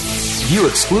here. View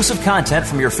exclusive content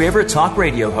from your favorite talk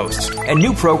radio hosts and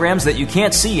new programs that you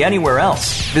can't see anywhere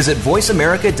else. Visit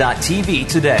voiceamerica.tv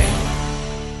today.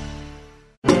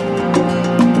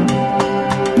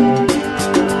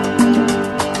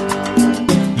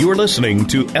 You're listening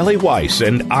to Ellie Weiss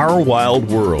and Our Wild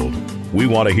World. We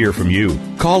want to hear from you.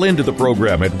 Call into the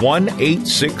program at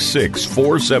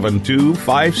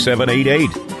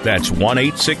 1-866-472-5788. That's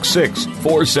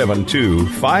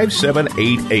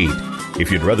 1-866-472-5788.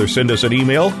 If you'd rather send us an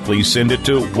email, please send it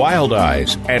to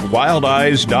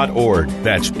wildeyes@wildeyes.org.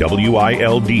 That's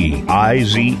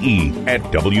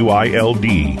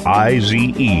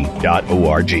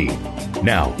WILDIZE@WILDIZE.org.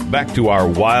 Now, back to our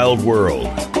wild world.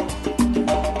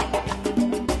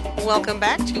 Welcome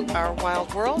back to Our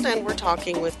Wild World, and we're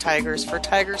talking with Tigers for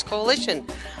Tigers Coalition.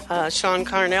 Sean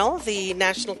Carnell, the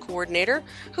national coordinator,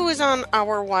 who was on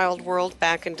Our Wild World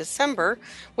back in December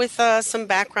with some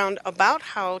background about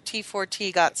how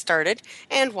T4T got started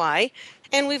and why.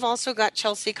 And we've also got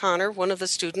Chelsea Connor, one of the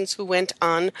students who went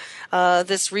on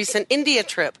this recent India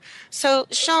trip. So,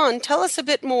 Sean, tell us a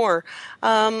bit more.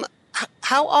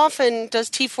 how often does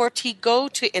T4T go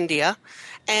to India?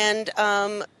 And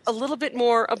a little bit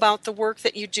more about the work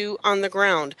that you do on the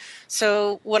ground.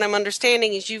 So what I'm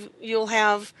understanding is you'll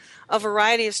have a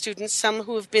variety of students, some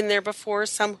who have been there before,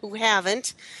 some who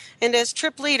haven't. And as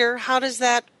trip leader, how does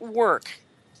that work?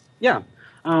 Yeah.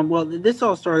 Well, this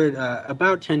all started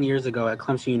about 10 years ago at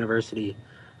Clemson University.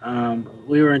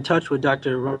 We were in touch with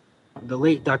the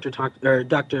late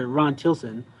Dr. Ron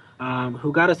Tilson,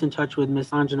 who got us in touch with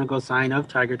Miss Anjana Gosain of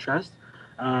Tiger Trust,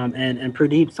 and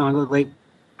Pradeep Sangla, late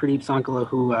Pradeep Sankala,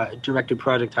 who directed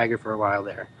Project Tiger for a while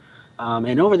there.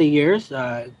 And over the years,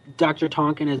 Dr.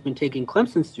 Tonkin has been taking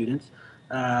Clemson students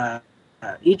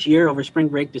each year over spring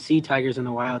break to see tigers in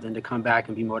the wild and to come back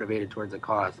and be motivated towards the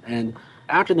cause. And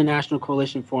after the National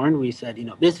Coalition formed, we said,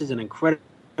 this is an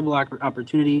incredible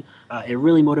opportunity. It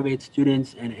really motivates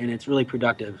students, and it's really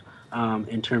productive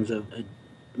in terms of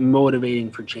motivating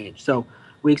for change. So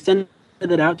we extended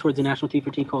it out towards the National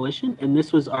T4T Coalition, and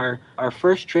this was our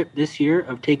first trip this year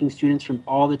of taking students from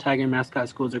all the tiger and mascot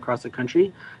schools across the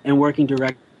country and working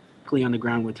directly on the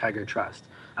ground with Tiger Trust.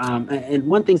 And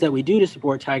one thing that we do to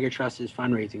support Tiger Trust is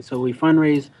fundraising. So we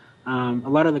fundraise, a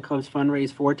lot of the clubs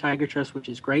fundraise for Tiger Trust, which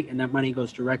is great, and that money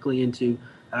goes directly into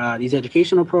these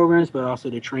educational programs, but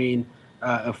also to train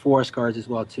forest guards as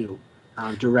well, too,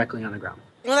 directly on the ground.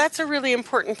 Well, that's a really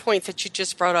important point that you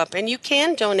just brought up. And you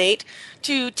can donate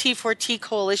to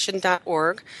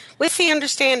T4TCoalition.org with the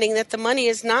understanding that the money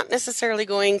is not necessarily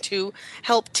going to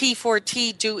help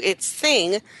T4T do its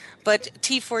thing, but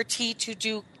T4T to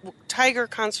do tiger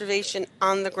conservation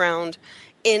on the ground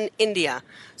in India.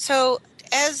 So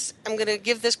as I'm going to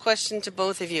give this question to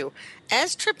both of you,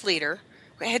 as trip leader,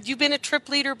 had you been a trip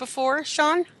leader before,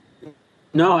 Sean?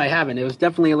 No, I haven't. It was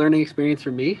definitely a learning experience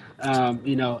for me.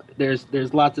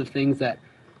 There's lots of things that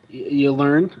you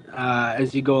learn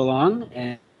as you go along,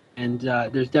 and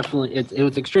there's definitely it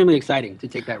was extremely exciting to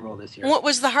take that role this year. What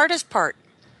was the hardest part?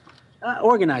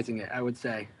 Organizing it, I would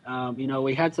say.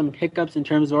 We had some hiccups in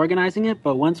terms of organizing it,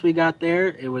 but once we got there,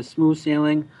 it was smooth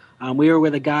sailing. We were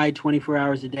with a guide 24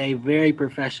 hours a day, very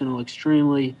professional,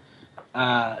 extremely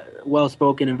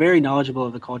well-spoken, and very knowledgeable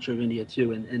of the culture of India,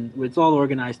 too. And it's all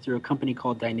organized through a company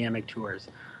called Dynamic Tours.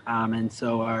 And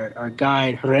so our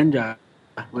guide, Harendra,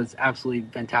 was absolutely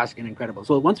fantastic and incredible.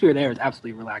 So once we were there, it was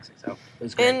absolutely relaxing. So it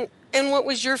was great. And what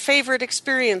was your favorite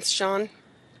experience, Sean?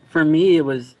 For me, it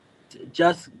was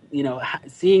just,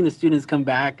 seeing the students come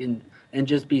back and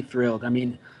just be thrilled. I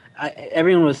mean,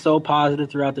 everyone was so positive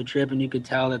throughout the trip, and you could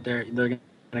tell that they're going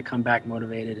to come back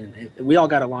motivated, and we all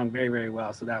got along very, very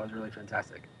well, so that was really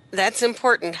fantastic. That's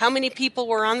important. How many people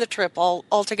were on the trip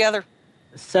all together?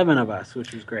 7 of us,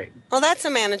 which was great. Well, that's a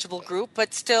manageable group,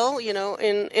 but still,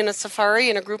 in a safari,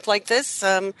 in a group like this,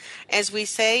 as we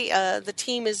say, the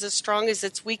team is as strong as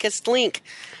its weakest link.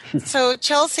 So,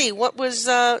 Chelsea, what was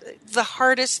the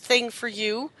hardest thing for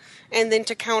you? And then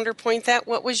to counterpoint that,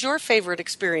 what was your favorite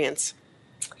experience?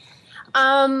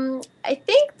 I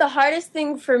think the hardest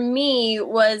thing for me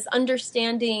was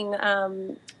understanding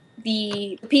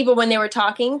the people when they were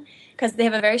talking, because they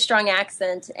have a very strong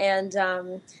accent,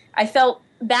 and I felt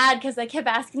bad because I kept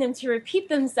asking them to repeat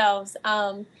themselves.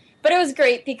 But it was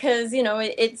great because,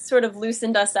 it sort of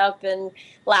loosened us up and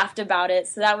laughed about it.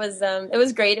 So that was, it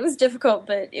was great. It was difficult,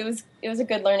 but it was a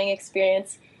good learning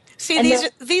experience. See,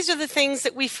 these are the things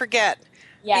that we forget.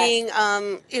 Yes.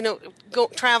 Being,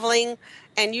 traveling,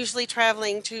 and usually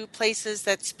traveling to places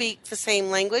that speak the same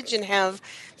language and have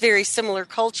very similar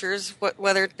cultures,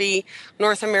 whether it be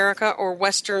North America or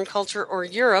Western culture or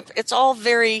Europe, it's all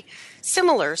very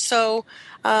similar. So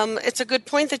it's a good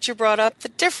point that you brought up, the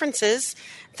differences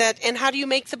and how do you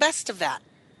make the best of that?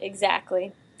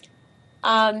 Exactly.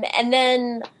 And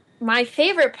then my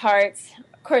favorite parts,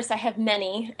 of course, I have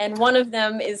many, and one of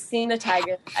them is seeing the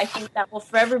tiger. I think that will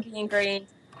forever be ingrained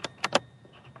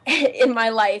in my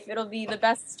life. It'll be the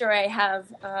best story I have.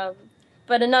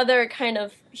 But another kind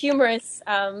of humorous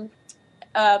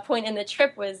point in the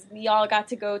trip was we all got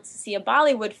to go to see a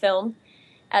Bollywood film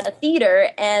at a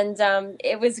theater, and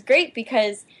it was great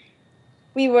because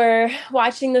we were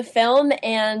watching the film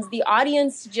and the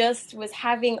audience just was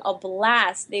having a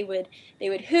blast. They would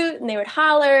hoot and they would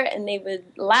holler and they would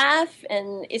laugh,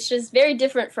 and it's just very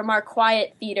different from our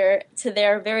quiet theater to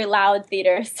their very loud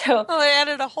theater. So they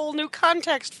added a whole new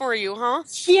context for you, huh?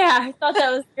 Yeah, I thought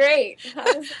that was great.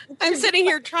 I'm sitting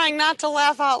here trying not to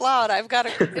laugh out loud. I've got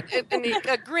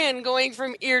a grin going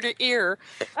from ear to ear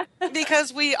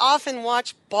because we often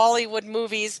watch Bollywood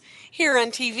movies here on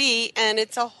TV, and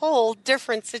it's a whole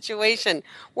different situation.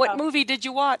 What movie did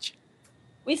you watch?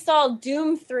 We saw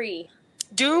Doom 3.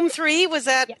 Doom 3? Was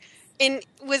that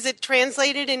Was it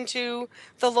translated into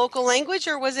the local language,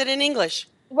 or was it in English?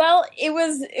 Well, it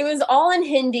was all in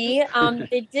Hindi.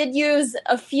 They did use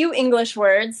a few English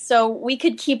words, so we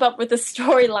could keep up with the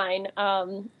storyline.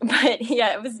 But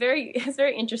yeah, it was very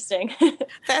interesting.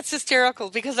 That's hysterical,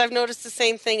 because I've noticed the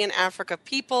same thing in Africa.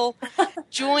 People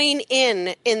join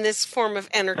in this form of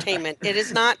entertainment. It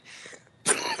is not,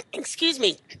 excuse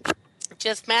me,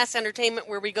 just mass entertainment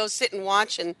where we go sit and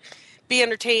watch and be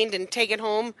entertained and take it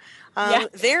home.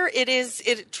 There it is.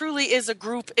 It truly is a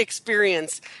group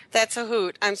experience. That's a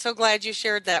hoot. I'm so glad you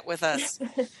shared that with us.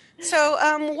 So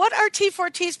what are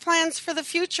T4T's plans for the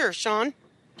future, Sean?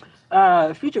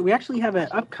 We actually have an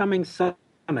upcoming summit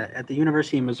at the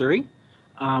University of Missouri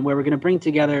where we're going to bring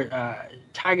together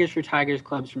Tigers for Tigers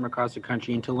clubs from across the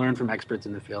country and to learn from experts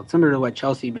in the field. Similar to what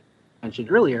Chelsea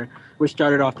mentioned earlier, we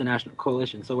started off the National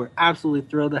Coalition. So we're absolutely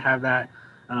thrilled to have that.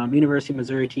 University of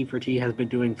Missouri T4T has been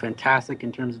doing fantastic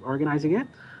in terms of organizing it,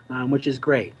 which is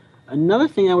great. Another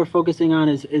thing that we're focusing on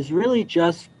is really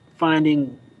just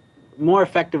finding more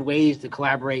effective ways to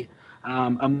collaborate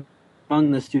among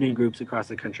the student groups across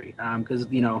the country. Because,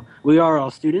 we are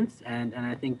all students, and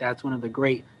I think that's one of the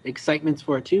great excitements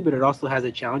for it too, but it also has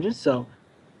its challenges. So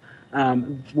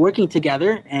working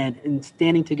together and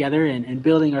standing together and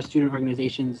building our student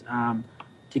organizations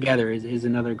together is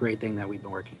another great thing that we've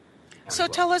been working on. So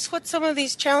tell us what some of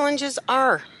these challenges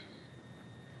are.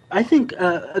 I think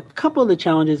a couple of the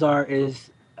challenges is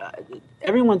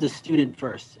everyone's a student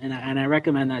first, and I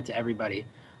recommend that to everybody.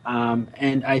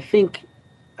 And I think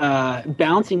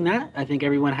balancing that, I think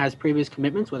everyone has previous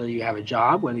commitments, whether you have a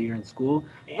job, whether you're in school,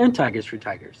 and Tigers for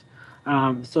Tigers.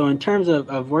 So in terms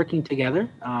of working together,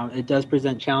 it does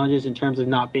present challenges in terms of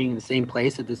not being in the same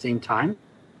place at the same time.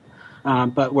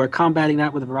 But we're combating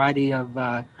that with a variety of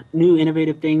new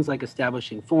innovative things like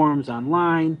establishing forums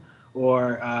online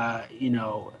or,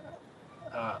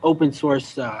 open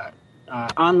source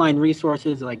online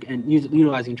resources and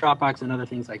utilizing Dropbox and other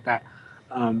things like that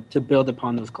to build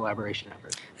upon those collaboration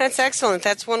efforts. That's excellent.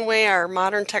 That's one way our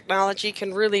modern technology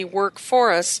can really work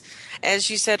for us, as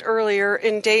you said earlier,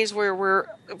 in days where we're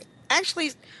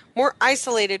actually more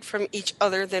isolated from each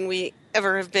other than we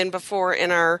ever have been before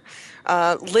in our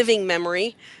living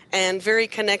memory, and very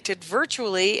connected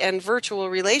virtually and virtual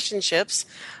relationships.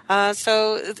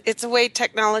 So it's a way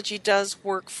technology does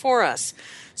work for us.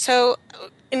 So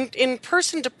in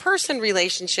person-to-person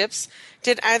relationships,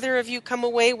 did either of you come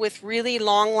away with really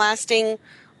long-lasting,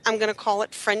 I'm going to call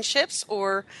it friendships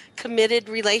or committed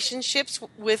relationships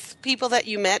with people that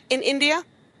you met in India?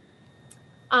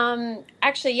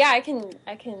 Actually, yeah, I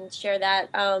can share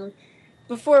that.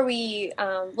 Before we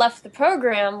left the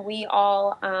program, we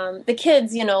all, the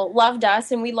kids, loved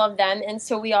us and we loved them. And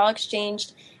so we all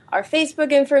exchanged our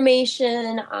Facebook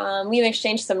information. We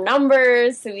exchanged some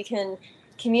numbers so we can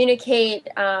communicate.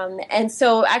 And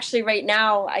so actually right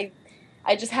now,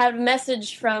 I just had a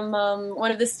message from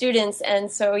one of the students. And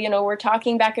so, we're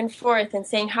talking back and forth and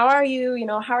saying, how are you?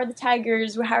 How are the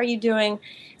Tigers? How are you doing?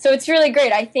 So it's really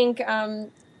great. I think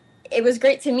it was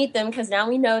great to meet them because now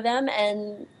we know them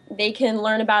and they can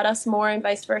learn about us more and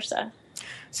vice versa.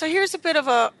 So here's a bit of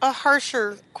a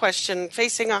harsher question,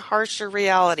 facing a harsher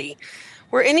reality.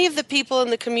 Were any of the people in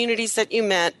the communities that you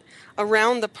met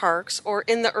around the parks or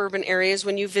in the urban areas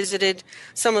when you visited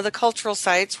some of the cultural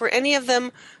sites, were any of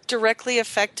them directly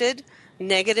affected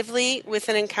negatively with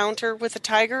an encounter with a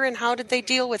tiger, and how did they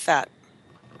deal with that?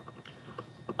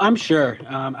 I'm sure.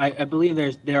 I believe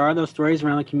there are those stories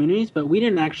around the communities, but we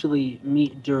didn't actually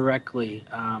meet directly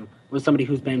with somebody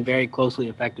who's been very closely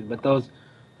affected. But those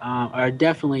are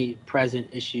definitely present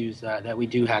issues that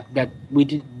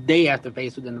they have to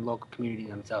face within the local community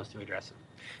themselves to address them.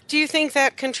 Do you think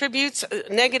that contributes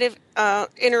negative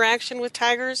interaction with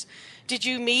tigers? Did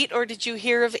you meet or did you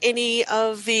hear of any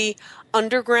of the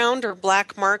underground or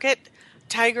black market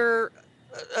tiger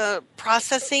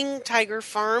processing, tiger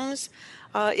farms?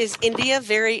 Is India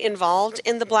very involved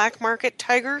in the black market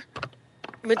tiger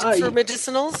for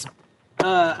medicinals?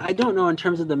 I don't know in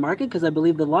terms of the market because I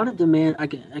believe a lot of demand, I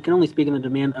can only speak on the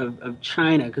demand of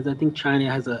China because I think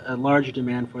China has a larger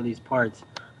demand for these parts.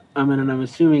 And I'm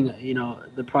assuming,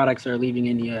 the products are leaving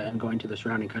India and going to the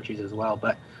surrounding countries as well.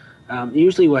 But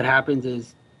usually what happens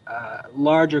is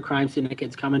larger crime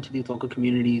syndicates come into these local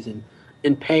communities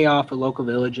and pay off a local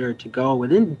villager to go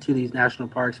into these national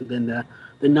parks within the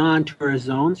non-tourist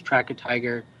zones, track a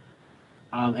tiger,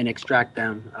 and extract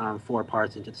them for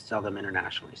parts and to sell them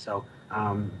internationally. So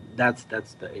that's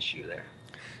the issue there.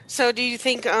 So do you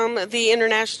think the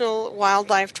international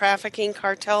wildlife trafficking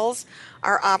cartels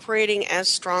are operating as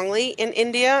strongly in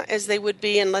India as they would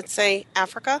be in, let's say,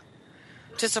 Africa?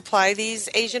 to supply these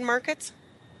Asian markets?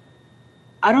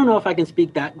 I don't know if I can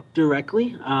speak that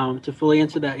directly to fully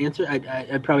answer that answer.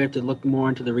 I'd probably have to look more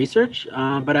into the research.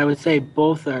 But I would say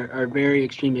both are very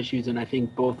extreme issues, and I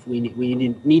think both we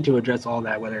need to address all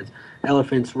that, whether it's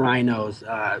elephants, rhinos,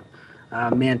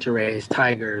 manta rays,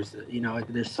 tigers.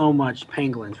 There's so much,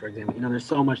 pangolins, for example. There's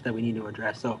so much that we need to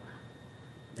address. So,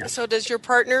 yeah. So does your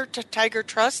partner, Tiger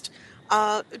Trust,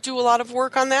 do a lot of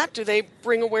work on that? Do they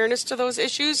bring awareness to those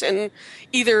issues? And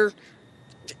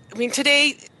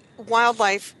today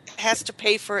wildlife has to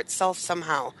pay for itself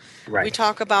somehow. Right. We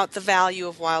talk about the value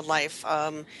of wildlife.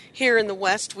 Here in the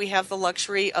West, we have the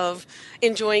luxury of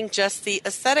enjoying just the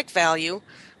aesthetic value.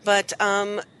 But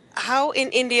how in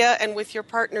India and with your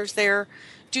partners there,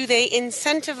 do they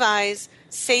incentivize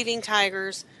saving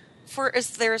tigers for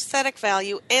their aesthetic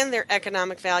value and their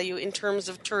economic value in terms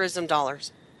of tourism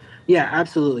dollars? Yeah,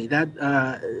 absolutely.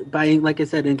 That by, like I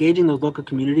said, engaging those local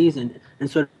communities and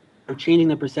sort of changing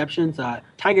the perceptions.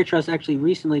 Tiger Trust actually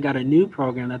recently got a new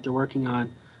program that they're working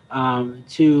on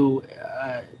to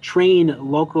train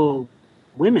local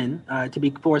women to be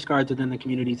forest guards within the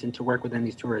communities and to work within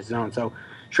these tourist zones. So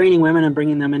training women and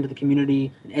bringing them into the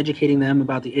community and educating them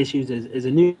about the issues is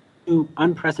a new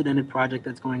unprecedented project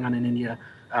that's going on in India,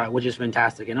 which is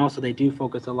fantastic. And also they do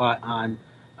focus a lot on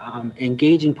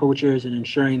engaging poachers and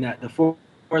ensuring that the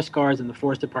forest guards and the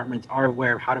forest departments are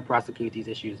aware of how to prosecute these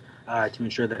issues to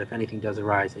ensure that if anything does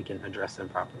arise, they can address them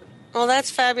properly. Well, that's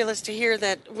fabulous to hear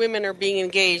that women are being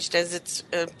engaged, as it's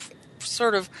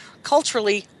sort of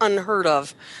culturally unheard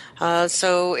of.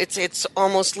 So it's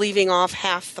almost leaving off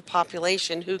half the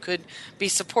population who could be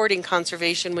supporting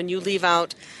conservation when you leave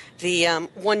out the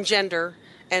one gender,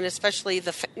 and especially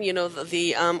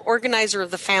the organizer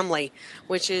of the family,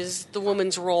 which is the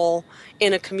woman's role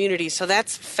in a community. So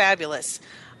that's fabulous.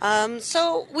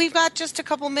 So we've got just a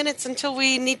couple minutes until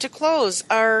we need to close.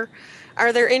 Are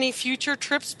there any future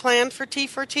trips planned for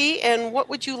T4T, and what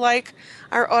would you like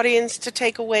our audience to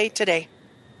take away today?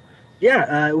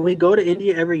 Yeah, we go to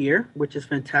India every year, which is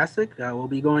fantastic. We'll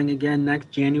be going again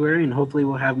next January, and hopefully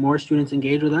we'll have more students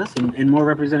engage with us and more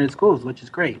represented schools, which is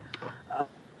great.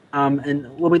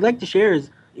 And what we'd like to share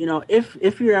is,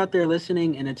 if you're out there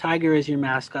listening and a tiger is your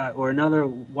mascot or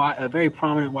a very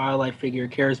prominent wildlife figure,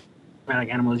 charismatic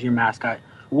animal is your mascot,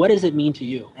 what does it mean to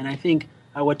you? And I think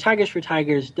what Tigers for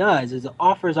Tigers does is it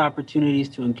offers opportunities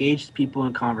to engage people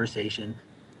in conversation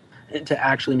and to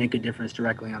actually make a difference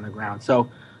directly on the ground. So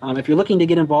if you're looking to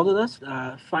get involved with us,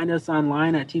 find us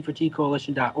online at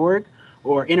t4tcoalition.org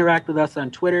or interact with us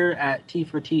on Twitter at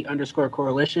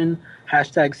T4T_coalition,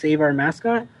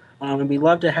 #SaveOurMascot. And we'd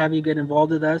love to have you get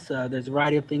involved with us. There's a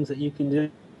variety of things that you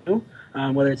can do,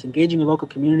 whether it's engaging with local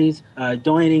communities,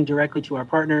 donating directly to our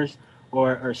partners,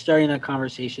 or starting that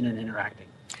conversation and interacting.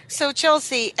 So,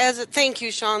 Chelsea, thank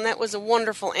you, Sean. That was a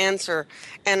wonderful answer.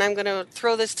 And I'm going to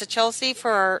throw this to Chelsea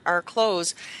for our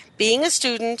close. Being a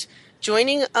student,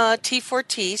 joining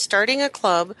T4T, starting a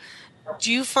club,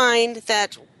 do you find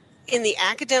that in the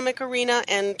academic arena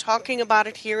and talking about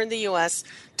it here in the U.S.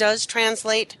 does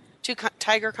translate to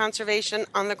tiger conservation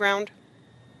on the ground?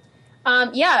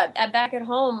 Back at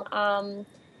home,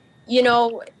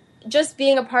 just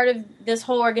being a part of this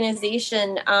whole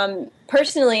organization,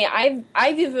 personally,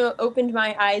 I've even opened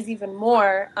my eyes even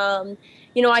more.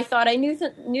 I thought I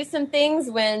knew some things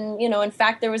when, in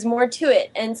fact, there was more to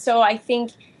it. And so I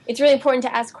think it's really important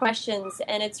to ask questions,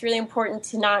 and it's really important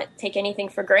to not take anything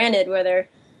for granted, whether,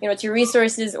 it's your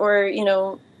resources or,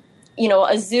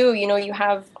 a zoo, you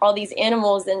have all these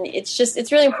animals, and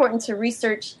it's really important to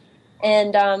research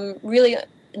and really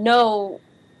know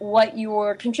what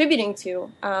you're contributing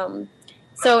to.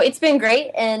 So it's been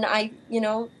great, and I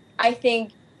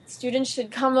think students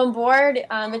should come on board.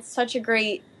 It's such a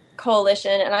great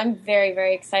coalition, and I'm very,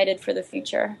 very excited for the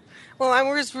future. Well, I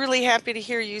was really happy to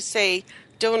hear you say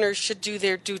donors should do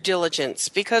their due diligence,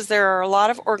 because there are a lot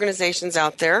of organizations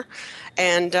out there,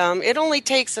 and it only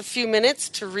takes a few minutes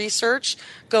to research,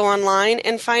 go online,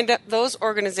 and find out those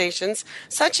organizations,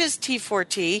 such as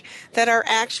T4T, that are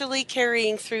actually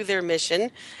carrying through their mission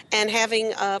and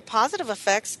having positive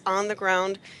effects on the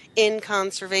ground in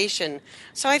conservation.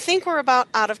 So I think we're about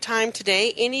out of time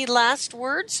today. Any last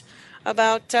words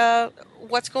about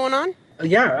what's going on?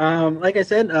 Like I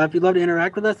said, if you'd love to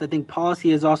interact with us, I think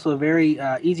policy is also a very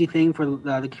easy thing for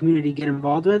the community to get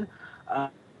involved with.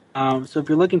 So if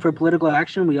you're looking for political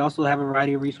action, we also have a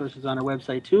variety of resources on our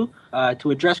website, too, to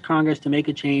address Congress, to make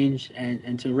a change,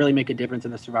 and to really make a difference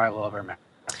in the survival of our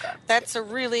mascot. That's a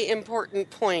really important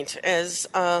point, as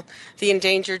the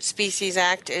Endangered Species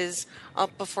Act is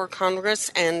up before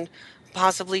Congress, and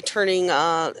possibly turning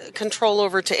control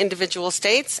over to individual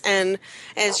states. And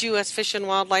as U.S. Fish and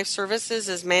Wildlife Services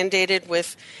is mandated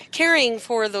with caring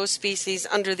for those species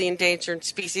under the Endangered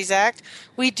Species Act,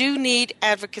 we do need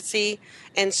advocacy,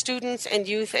 and students and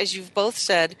youth, as you've both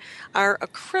said, are a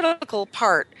critical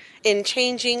part in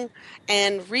changing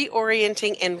and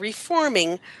reorienting and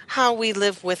reforming how we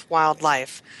live with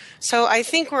wildlife. So I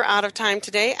think we're out of time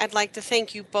today. I'd like to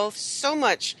thank you both so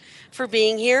much for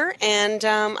being here, and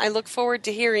I look forward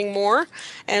to hearing more,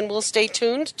 and we'll stay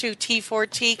tuned to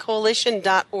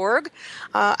T4Tcoalition.org.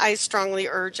 I strongly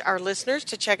urge our listeners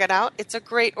to check it out. It's a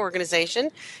great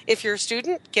organization. If you're a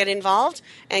student, get involved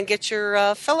and get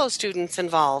your fellow students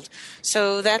involved.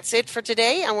 So that's it for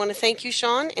today. I want to thank you,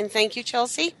 Sean, and thank you,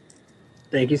 Chelsea.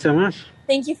 Thank you so much.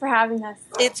 Thank you for having us.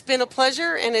 It's been a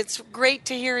pleasure, and it's great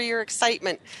to hear your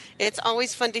excitement. It's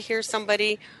always fun to hear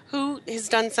somebody who has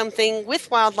done something with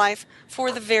wildlife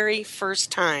for the very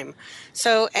first time.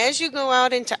 So as you go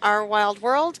out into our wild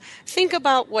world, think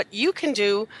about what you can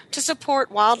do to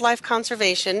support wildlife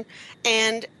conservation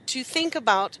and to think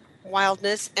about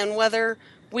wildness and whether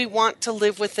we want to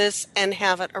live with this and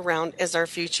have it around as our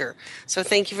future. So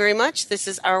thank you very much. This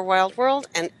is Our Wild World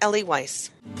and Ellie Weiss.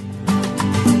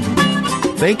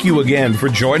 Thank you again for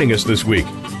joining us this week.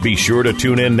 Be sure to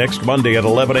tune in next Monday at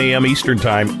 11 a.m. Eastern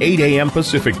Time, 8 a.m.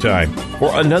 Pacific Time for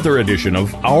another edition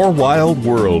of Our Wild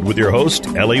World with your host,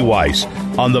 Ellie Weiss,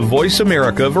 on the Voice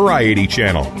America Variety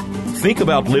Channel. Think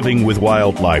about living with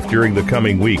wildlife during the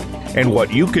coming week and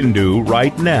what you can do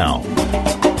right now.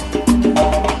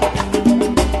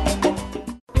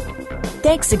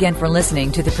 Thanks again for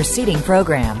listening to the preceding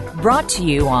program, brought to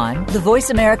you on the Voice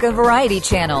America Variety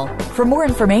Channel. For more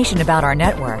information about our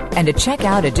network and to check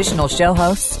out additional show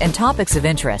hosts and topics of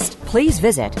interest, please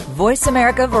visit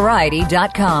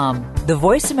voiceamericavariety.com. The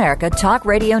Voice America Talk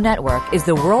Radio Network is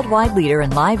the worldwide leader in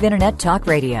live Internet talk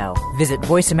radio. Visit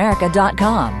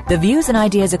voiceamerica.com. The views and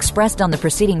ideas expressed on the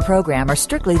preceding program are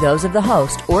strictly those of the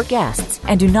host or guests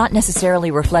and do not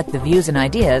necessarily reflect the views and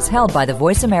ideas held by the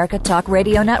Voice America Talk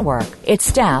Radio Network, its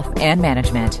staff, and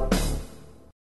management.